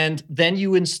 and then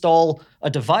you install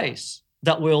a device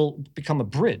that will become a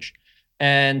bridge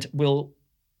and will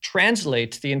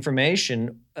translate the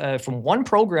information from one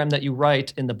program that you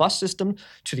write in the bus system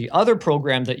to the other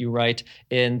program that you write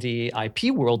in the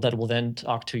IP world that will then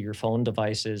talk to your phone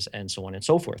devices and so on and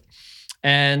so forth.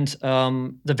 And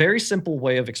the very simple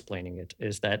way of explaining it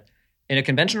is that in a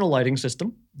conventional lighting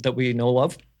system that we know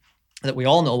of, that we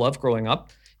all know of growing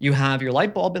up, you have your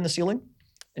light bulb in the ceiling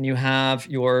and you have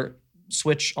your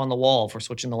switch on the wall for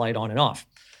switching the light on and off.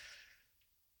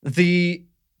 The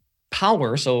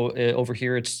power, so over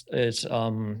here it's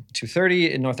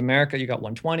 230. In North America, you got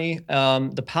 120.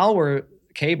 The power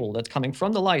cable that's coming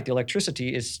from the light, the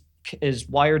electricity is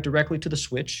wired directly to the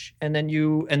switch, and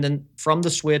then from the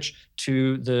switch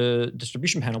to the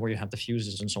distribution panel where you have the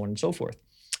fuses and so on and so forth.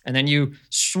 And then you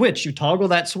toggle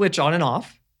that switch on and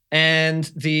off,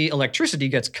 and the electricity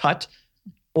gets cut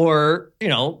or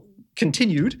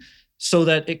continued, so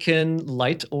that it can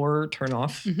light or turn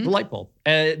off the light bulb.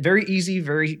 Very easy,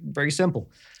 very, very simple.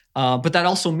 But that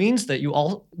also means that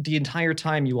the entire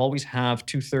time you always have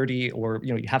 230 or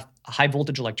you have high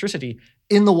voltage electricity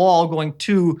in the wall going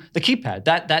to the keypad.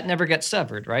 That never gets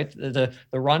severed, right? The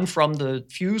run from the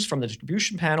fuse from the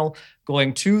distribution panel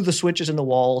going to the switches in the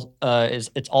wall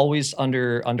it's always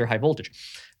under high voltage.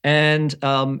 And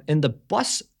in the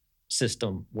bus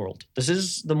system world, this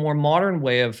is the more modern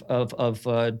way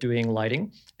of doing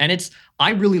lighting, and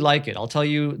I really like it. I'll tell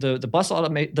you, the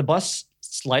bus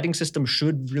lighting system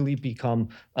should really become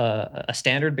a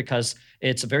standard because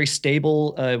it's very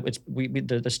stable.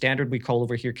 The standard we call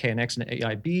over here KNX and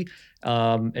AIB.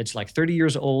 It's like 30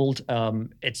 years old.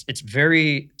 It's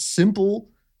very simple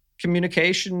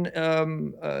communication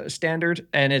standard,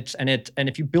 and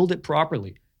if you build it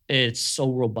properly, it's so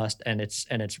robust and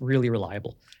it's really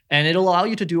reliable. And it'll allow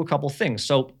you to do a couple things.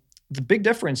 So the big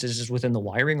difference is within the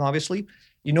wiring, obviously.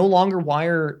 You no longer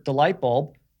wire the light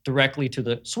bulb directly to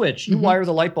the switch. You wire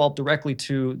the light bulb directly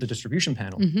to the distribution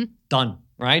panel. Done,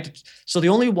 right? So the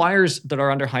only wires that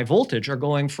are under high voltage are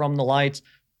going from the lights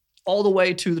all the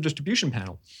way to the distribution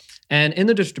panel. And in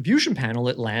the distribution panel,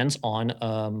 it lands on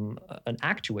an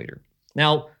actuator.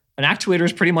 Now, an actuator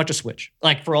is pretty much a switch.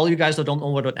 Like for all you guys that don't know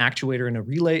what an actuator and a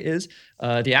relay is,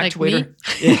 the actuator,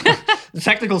 the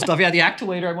technical stuff. Yeah, the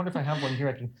actuator. I wonder if I have one here.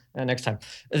 I can next time.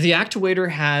 The actuator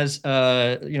has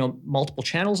multiple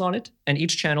channels on it, and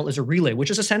each channel is a relay, which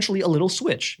is essentially a little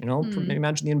switch.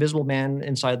 Imagine the Invisible Man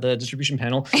inside the distribution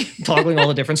panel, toggling all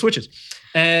the different switches.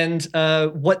 And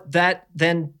what that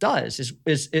then does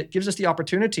is it gives us the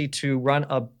opportunity to run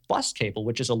a bus cable,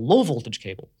 which is a low voltage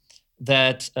cable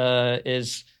that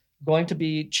is going to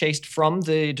be chased from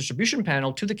the distribution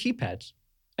panel to the keypads.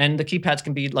 And the keypads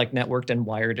can be like networked and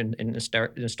wired in a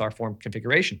star form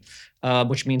configuration,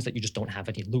 which means that you just don't have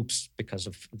any loops because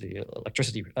of the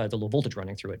electricity, the low voltage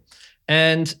running through it.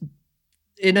 And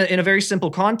in a very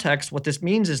simple context, what this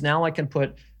means is now I can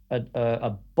put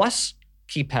a bus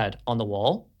keypad on the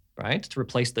wall, right, to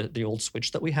replace the old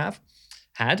switch that we had.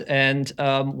 And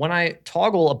when I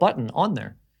toggle a button on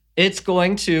there, it's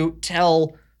going to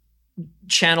tell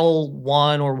channel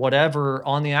 1 or whatever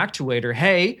on the actuator,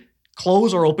 hey,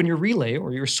 close or open your relay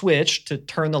or your switch to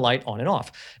turn the light on and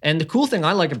off. And the cool thing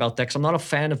I like about that, because I'm not a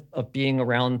fan of being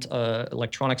around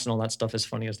electronics and all that stuff, as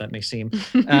funny as that may seem.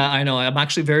 I know, I'm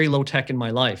actually very low tech in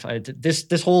my life.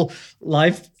 This whole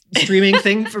live streaming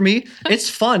thing for me, it's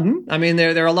fun. I mean,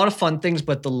 there are a lot of fun things,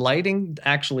 but the lighting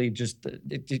actually just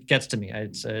it gets to me.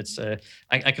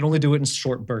 I can only do it in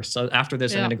short bursts. So after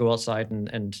this, I'm going to go outside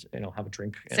and have a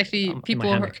drink. It's actually people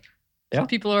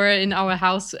who are in our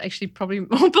house actually probably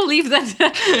won't believe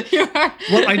that you are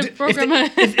a programmer.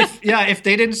 If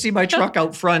they didn't see my truck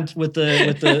out front with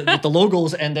the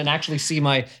logos and then actually see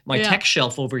my tech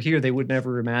shelf over here, they would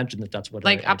never imagine that that's what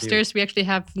I upstairs do. We actually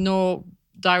have no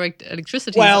direct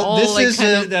electricity. Well,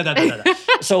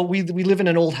 So we live in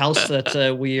an old house that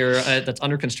that's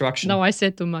under construction. No, I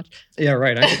said too much. Yeah,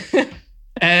 right.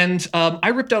 And I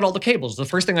ripped out all the cables. The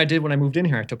first thing I did when I moved in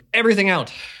here, I took everything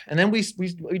out. And then we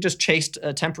just chased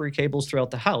temporary cables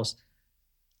throughout the house.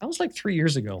 That was like 3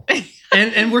 years ago.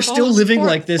 And we're still living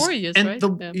like this. 4 years, and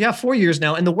right? 4 years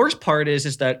now. And the worst part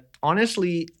is that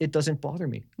honestly, it doesn't bother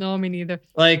me. No, me neither.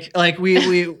 Like we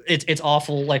it's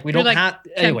awful. Like we don't have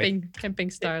camping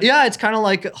style. Yeah, it's kind of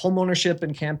like home ownership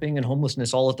and camping and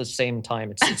homelessness all at the same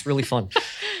time. It's really fun.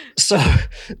 So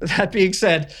that being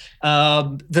said,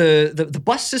 the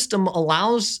bus system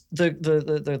allows the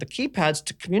keypads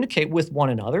to communicate with one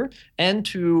another and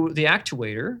to the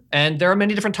actuator. And there are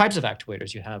many different types of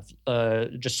actuators. You have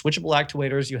just switchable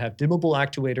actuators. You have dimmable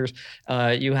actuators.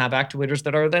 You have actuators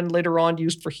that are then later on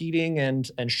used for heating and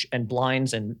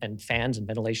blinds and fans and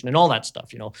ventilation and all that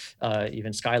stuff.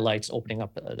 Even skylights, opening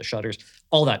up the shutters,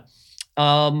 all that.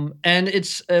 And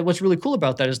it's what's really cool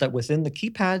about that is that within the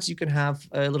keypads, you can have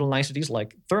little niceties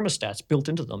like thermostats built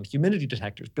into them, humidity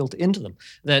detectors built into them,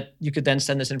 that you could then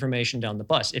send this information down the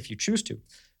bus if you choose to.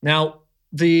 Now,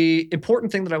 the important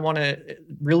thing that I want to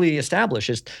really establish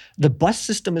is the bus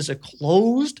system is a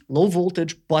closed,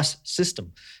 low-voltage bus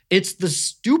system. It's the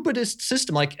stupidest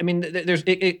system.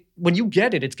 When you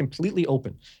get it, it's completely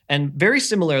open. And very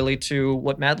similarly to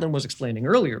what Madeline was explaining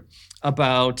earlier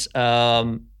about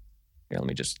let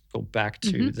me just go back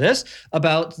to this,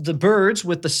 about the birds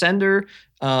with the sender,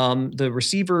 the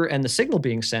receiver, and the signal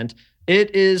being sent.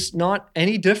 It is not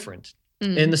any different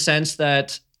in the sense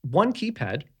that one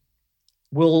keypad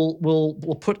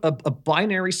will put a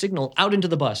binary signal out into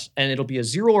the bus, and it'll be a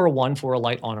 0 or a 1 for a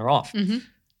light on or off.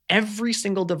 Every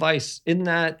single device in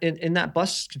that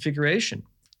bus configuration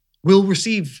will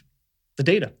receive the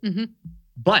data,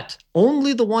 but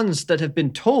only the ones that have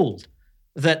been told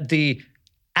that the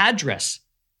address,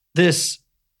 this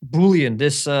Boolean,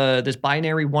 this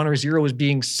binary 1 or 0 is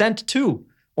being sent to,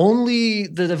 only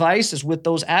the devices with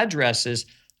those addresses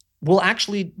will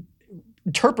actually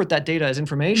interpret that data as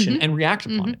information and react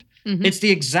upon it. It's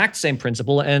the exact same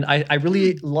principle, and I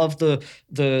really love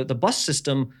the bus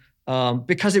system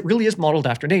because it really is modeled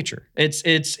after nature.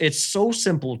 It's so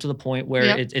simple to the point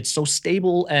where it's so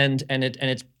stable and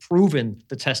it's proven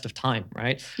the test of time,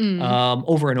 right?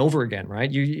 Over and over again,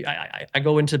 right? I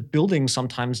go into buildings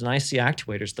sometimes and I see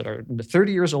actuators that are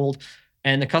 30 years old,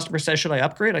 and the customer says, "Should I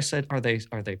upgrade?" I said, "Are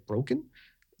they broken?"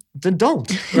 Then don't,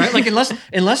 right? Like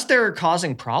unless they're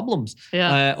causing problems,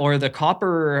 or the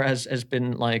copper has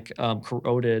been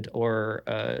corroded or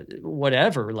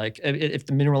whatever. Like if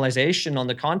the mineralization on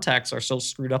the contacts are so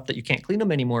screwed up that you can't clean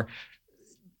them anymore.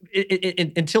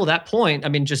 Until that point, I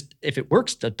mean, just if it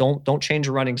works, don't change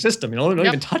a running system. Don't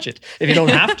even touch it if you don't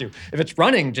have to. If it's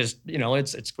running, just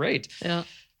it's great. Yeah.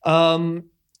 And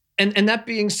that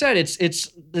being said,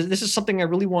 this is something I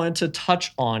really wanted to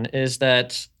touch on, is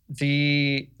that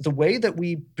the way that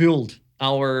we build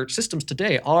our systems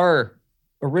today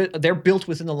they're built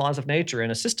within the laws of nature,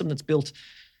 and a system that's built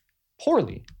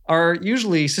poorly are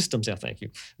usually systems. Yeah, thank you.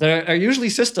 There are usually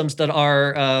systems that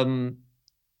are.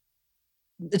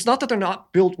 It's not that they're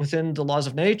not built within the laws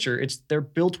of nature. It's they're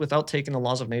built without taking the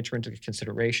laws of nature into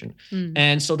consideration,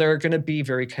 and so they're going to be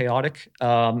very chaotic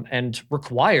and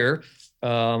require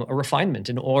a refinement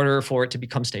in order for it to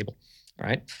become stable.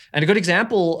 Right, and a good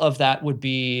example of that would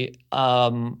be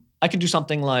I can do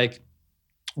something like,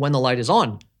 when the light is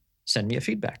on, send me a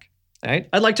feedback. Right,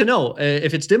 I'd like to know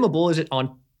if it's dimmable. Is it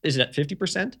on? Is it at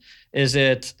 50%? Is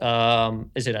it at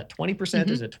 20%?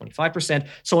 Is it 25%?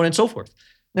 So on and so forth.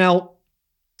 Now,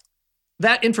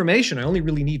 that information I only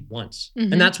really need once,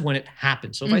 and that's when it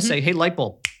happens. So if I say, hey, light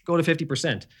bulb, go to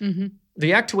 50%,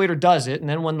 the actuator does it, and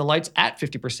then when the light's at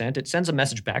 50%, it sends a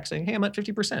message back saying, hey, I'm at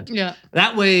 50%. Yeah.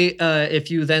 That way, if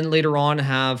you then later on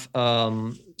have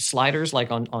sliders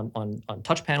like on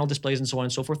touch panel displays and so on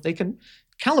and so forth, they can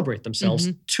calibrate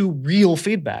themselves to real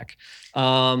feedback.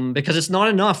 Because it's not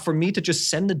enough for me to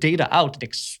just send the data out and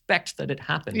expect that it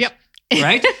happens. Yep.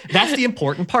 Right? That's the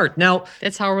important part. Now,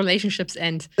 that's how relationships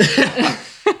end.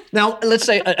 Now, let's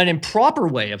say an improper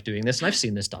way of doing this, and I've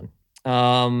seen this done.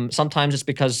 Sometimes it's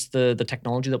because the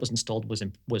technology that was installed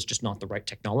was just not the right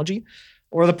technology,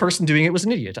 or the person doing it was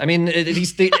an idiot. I mean,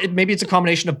 maybe it's a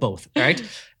combination of both, right?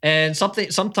 And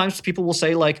sometimes people will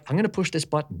say, like, I'm going to push this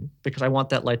button because I want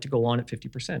that light to go on at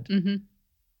 50%.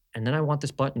 And then I want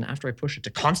this button after I push it to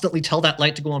constantly tell that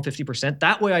light to go on 50%.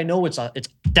 That way I know it's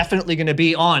definitely going to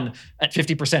be on at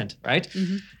 50%, right?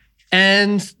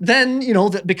 And then,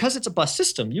 because it's a bus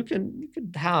system, you can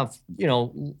have,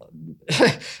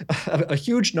 a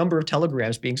huge number of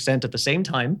telegrams being sent at the same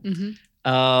time,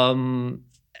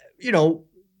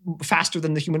 faster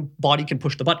than the human body can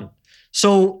push the button.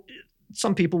 So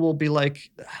some people will be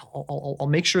like, I'll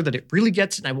make sure that it really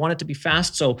gets it, and I want it to be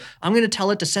fast. So I'm going to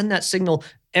tell it to send that signal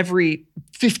every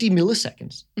 50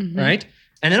 milliseconds, right?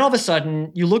 And then all of a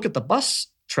sudden, you look at the bus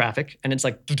traffic, and it's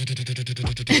like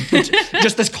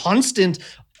just this constant,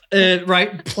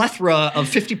 plethora of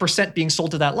 50% being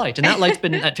sold to that light. And that light's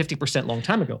been at 50% a long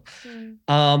time ago.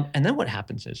 And then what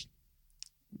happens is,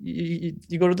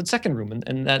 you go to the second room,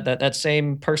 and that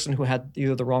same person who had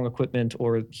either the wrong equipment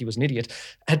or he was an idiot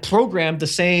had programmed the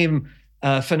same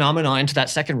phenomena into that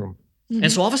second room.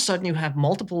 And so all of a sudden you have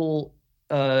multiple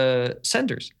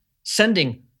senders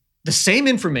sending the same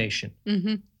information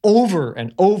over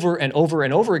and over and over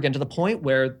and over again, to the point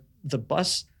where the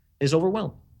bus is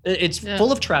overwhelmed. It's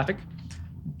full of traffic.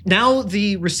 Now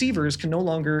the receivers can no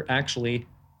longer actually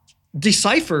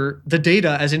decipher the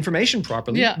data as information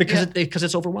properly because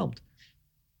it's overwhelmed.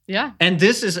 Yeah. And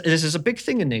this is a big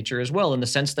thing in nature as well, in the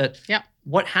sense that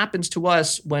what happens to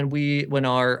us when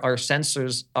our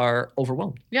sensors are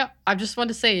overwhelmed. Yeah. I just want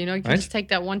to say, you can just take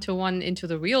that one-to-one into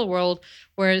the real world,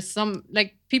 where some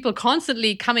people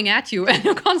constantly coming at you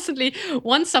and constantly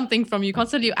want something from you,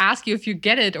 constantly ask you if you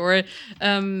get it, or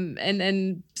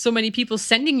and so many people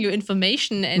sending you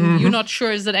information, and you're not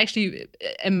sure, is that actually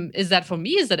is that for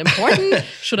me? Is that important?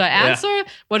 Should I answer?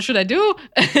 What should I do?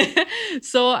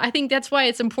 So I think that's why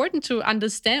it's important to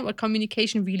understand what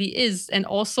communication really is. And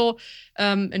also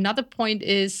another point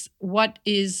is, what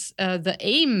is the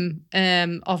aim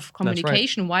of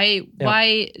communication? Why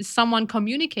is someone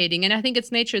communicating? And I think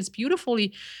it's nature. It's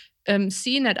beautifully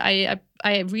seen that I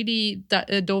really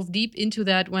dove deep into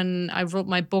that when I wrote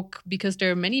my book, because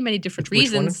there are many different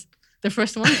reasons. The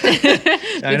first one. The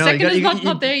second is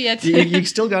not there yet. You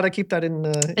still got to keep that in.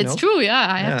 It's true, yeah.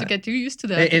 I have to get too used to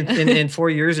that. In 4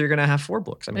 years, you're going to have 4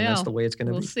 books. I mean, that's the way it's going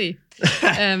to be. We'll see.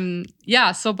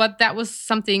 But that was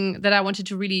something that I wanted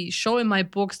to really show in my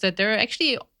books, that there are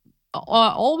actually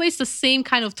always the same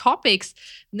kind of topics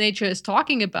nature is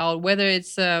talking about, whether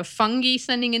it's fungi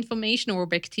sending information, or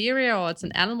bacteria, or it's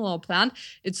an animal or plant.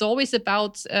 It's always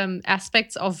about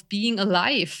aspects of being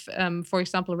alive. For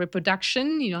example,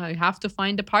 reproduction, you have to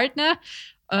find a partner,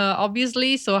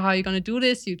 obviously. So how are you going to do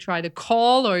this? You try to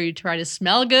call, or you try to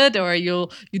smell good, or you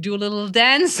do a little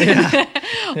dance,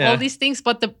 all these things.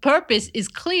 But the purpose is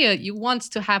clear. You want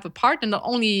to have a partner, not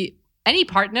only any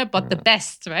partner, but the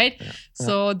best, right?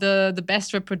 So the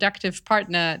best reproductive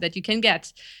partner that you can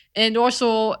get. And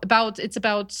also it's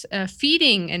about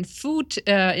feeding and food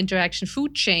interaction,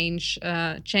 food change,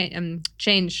 food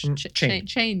chains.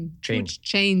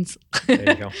 There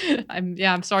you go.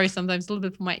 I'm sorry. Sometimes a little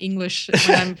bit for my English.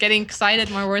 When I'm getting excited,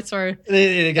 my words are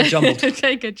they get jumbled.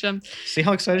 They get jumped. See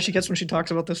how excited she gets when she talks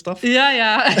about this stuff?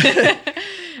 Yeah.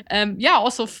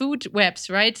 Also food webs,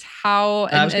 right?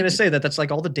 I was going to say that's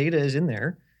like all the data is in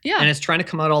there. Yeah. and it's trying to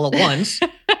come out all at once.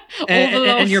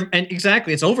 And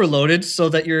exactly, it's overloaded so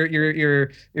that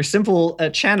your simple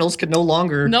channels can no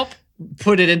longer Nope.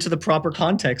 put it into the proper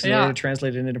context in Yeah. order to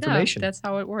translate it into information. Yeah, that's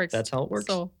how it works. That's how it works.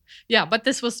 So yeah, but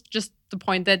this was just the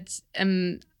point that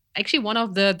actually one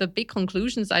of the big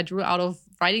conclusions I drew out of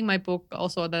writing my book,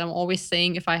 also that I'm always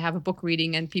saying if I have a book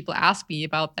reading and people ask me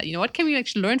about that, what can we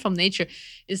actually learn from nature,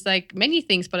 is like many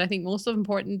things, but I think most of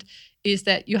important is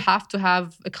that you have to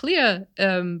have a clear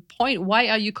point. Why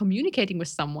are you communicating with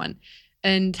someone?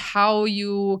 And how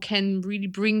you can really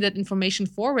bring that information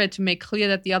forward to make clear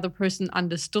that the other person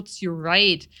understood you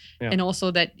right, and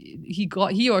also that he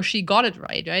or she got it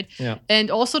right? Yeah. And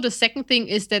also the second thing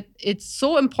is that it's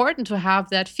so important to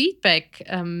have that feedback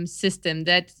system,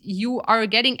 that you are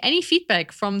getting any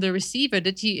feedback from the receiver,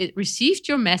 that he received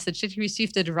your message, that he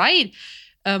received it right.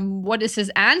 What is his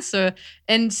answer?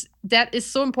 And that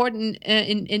is so important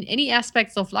in any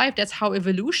aspects of life. That's how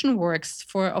evolution works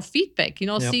of feedback,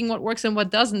 seeing what works and what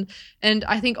doesn't. And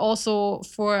I think also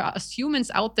for us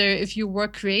humans out there, if you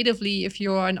work creatively, if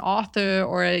you're an author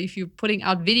or if you're putting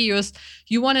out videos,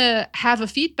 you want to have a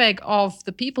feedback of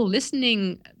the people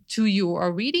listening to you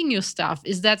or reading your stuff.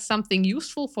 Is that something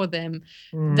useful for them?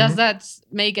 Mm-hmm. Does that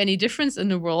make any difference in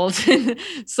the world?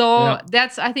 So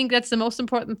I think that's the most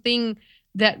important thing,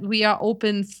 that we are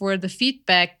open for the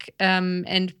feedback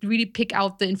and really pick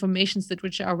out the informations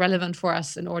which are relevant for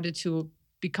us in order to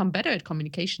become better at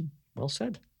communication. Well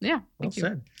said. Yeah, well thank you.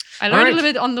 said. I learned a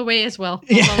little bit on the way as well.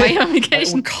 On my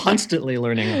communication. We're constantly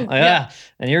learning. Yeah.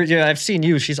 And I've seen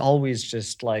you. She's always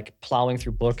just like plowing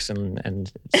through books and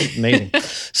it's amazing.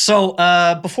 So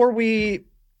before we,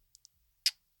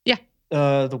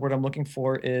 the word I'm looking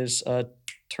for is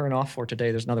turn off for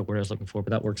today. There's another word I was looking for,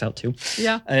 but that works out too.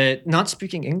 Yeah. Not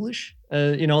speaking English.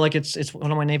 Like it's one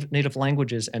of my native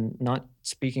languages, and not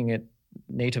speaking it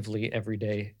natively every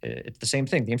day. It's the same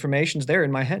thing. The information's there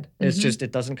in my head. It's just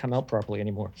it doesn't come out properly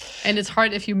anymore. And it's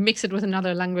hard if you mix it with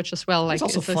another language as well. Like it's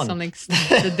also fun. Something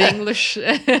the English.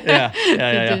 Yeah.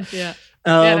 Yeah,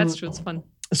 that's true. It's fun.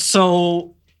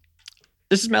 So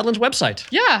this is Madeline's website.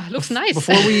 Yeah, looks nice.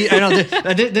 Before we, I know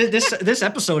this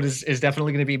episode is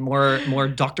definitely going to be more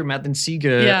Dr. Madeline Siege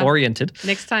oriented.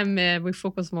 Next time we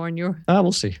focus more on your.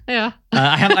 We'll see. Yeah.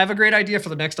 I have a great idea for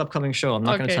the next upcoming show. I'm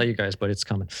not going to tell you guys, but it's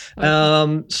coming.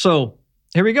 Okay. So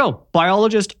here we go.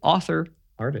 Biologist, author,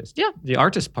 artist. Yeah. The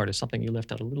artist part is something you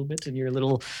left out a little bit in your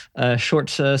little short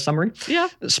summary. Yeah.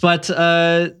 But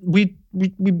we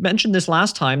mentioned this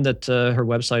last time that her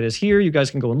website is here. You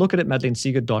guys can go and look at it,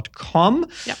 madelinesiege.com.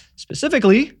 Yeah.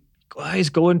 Specifically, guys,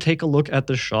 go and take a look at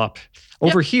the shop.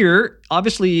 Over here,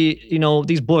 obviously,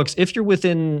 these books, if you're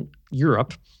within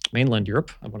Europe, mainland Europe,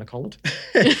 I want to call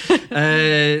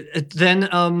it,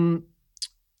 then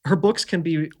her books can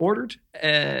be ordered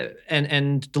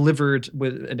and delivered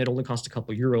and it only costs a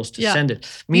couple euros to send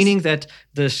it. Meaning that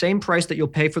the same price that you'll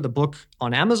pay for the book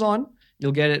on Amazon,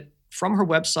 you'll get it from her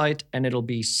website and it'll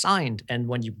be signed. And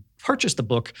when you purchase the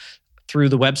book through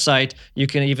the website, you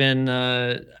can even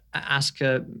ask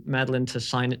Madeline to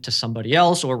sign it to somebody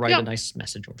else or write a nice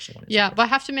message or so on. Yeah, but I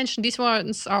have to mention these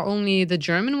ones are only the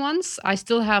German ones. I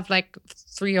still have like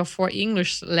 3 or 4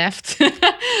 English left.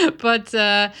 But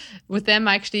with them,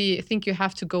 I actually think you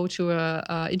have to go to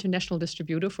a international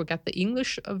distributor for get the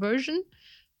English version.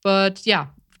 But yeah,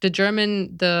 the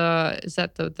German, the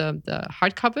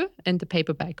hardcover and the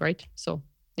paperback, right? So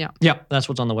yeah, that's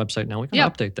what's on the website now. We can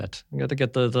update that. We got to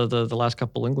get the last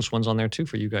couple English ones on there too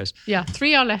for you guys. Yeah,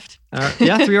 3 are left. 3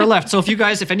 are left. So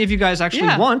if any of you guys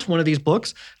actually want one of these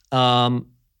books,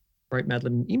 write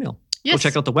Madeline an email. Yes. Go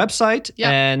check out the website,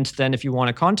 and then if you want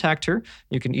to contact her,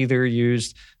 you can either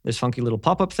use this funky little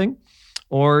pop-up thing,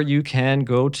 or you can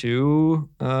go to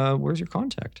where's your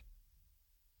contact?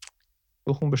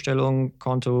 Buchungsbestellung,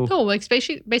 Konto. Oh, like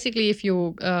basically if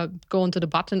you go onto the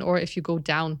button or if you go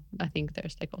down, I think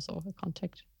there's like also a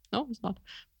contact. No, it's not.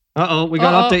 We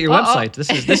got to update your website.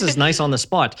 This is nice on the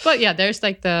spot. But yeah, there's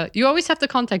like you always have the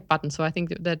contact button. So I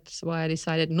think that's why I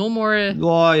decided no more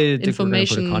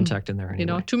information. Put a contact in there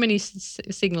anyway. Too many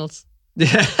signals.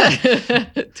 Yeah.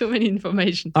 Too many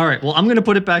information. All right. Well, I'm going to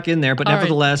put it back in there, but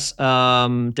nevertheless,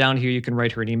 down here you can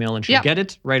write her an email and she'll get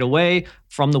it right away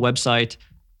from the website.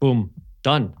 Boom.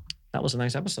 Done. That was a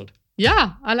nice episode.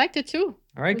 Yeah, I liked it too.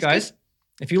 All right, guys. Good.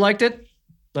 If you liked it,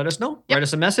 let us know. Write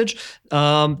us a message.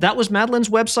 That was Madeline's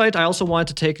website. I also wanted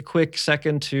to take a quick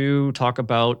second to talk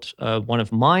about one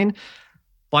of mine.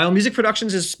 Biomusic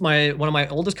Productions is one of my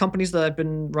oldest companies that I've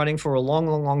been running for a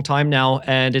long time now,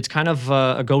 and it's kind of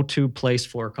a go-to place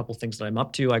for a couple things that I'm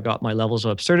up to. I got my Levels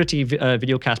of Absurdity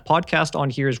videocast podcast on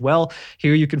here as well.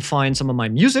 Here you can find some of my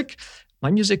music. my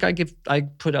music I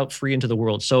put out free into the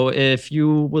world. So if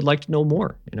you would like to know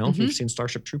more, if you've seen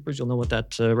Starship Troopers, you'll know what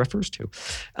that refers to.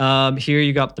 Here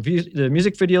you got the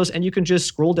music videos, and you can just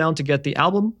scroll down to get the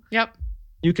album. Yep.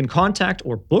 You can contact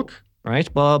or book,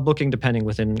 right? Booking depending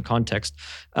within context.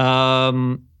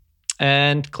 And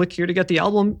click here to get the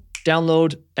album.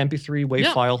 Download MP3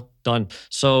 WAV file. Done.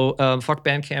 So fuck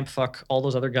Bandcamp, fuck all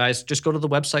those other guys. Just go to the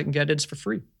website and get it. It's for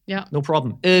free. Yeah. No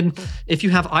problem. And if you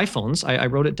have iPhones, I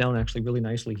wrote it down actually really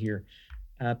nicely here.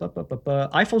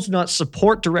 iPhones do not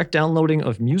support direct downloading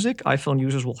of music. iPhone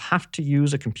users will have to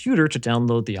use a computer to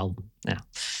download the album. Yeah.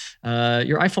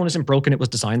 Your iPhone isn't broken. It was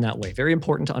designed that way. Very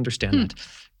important to understand that.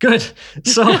 Good.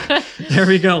 So there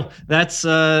we go. That's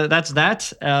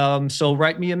that. So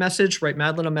write me a message, write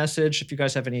Madeline a message. If you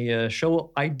guys have any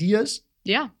show ideas,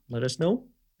 let us know.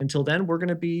 Until then, we're going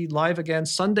to be live again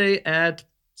Sunday at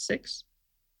 6.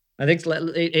 I think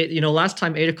last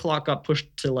time 8 o'clock got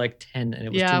pushed to like 10, and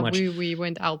it was too much. Yeah, we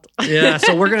went out. Yeah,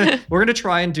 so we're gonna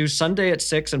try and do Sunday at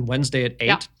 6 and Wednesday at 8.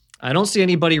 Yeah. I don't see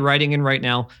anybody writing in right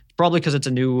now. Probably because it's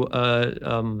a new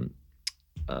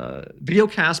video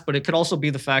cast, but it could also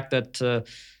be the fact that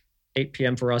 8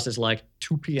 p.m. for us is like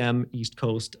 2 p.m. East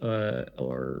Coast,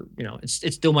 or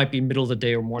it still might be middle of the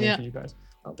day or morning for you guys.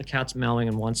 The cat's meowing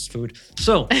and wants food.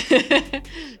 So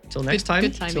till next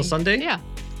time, till Sunday. Yeah.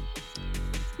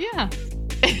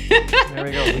 There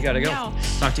we go. We gotta go.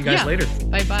 Talk to you guys later.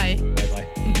 Bye bye. Bye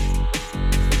bye.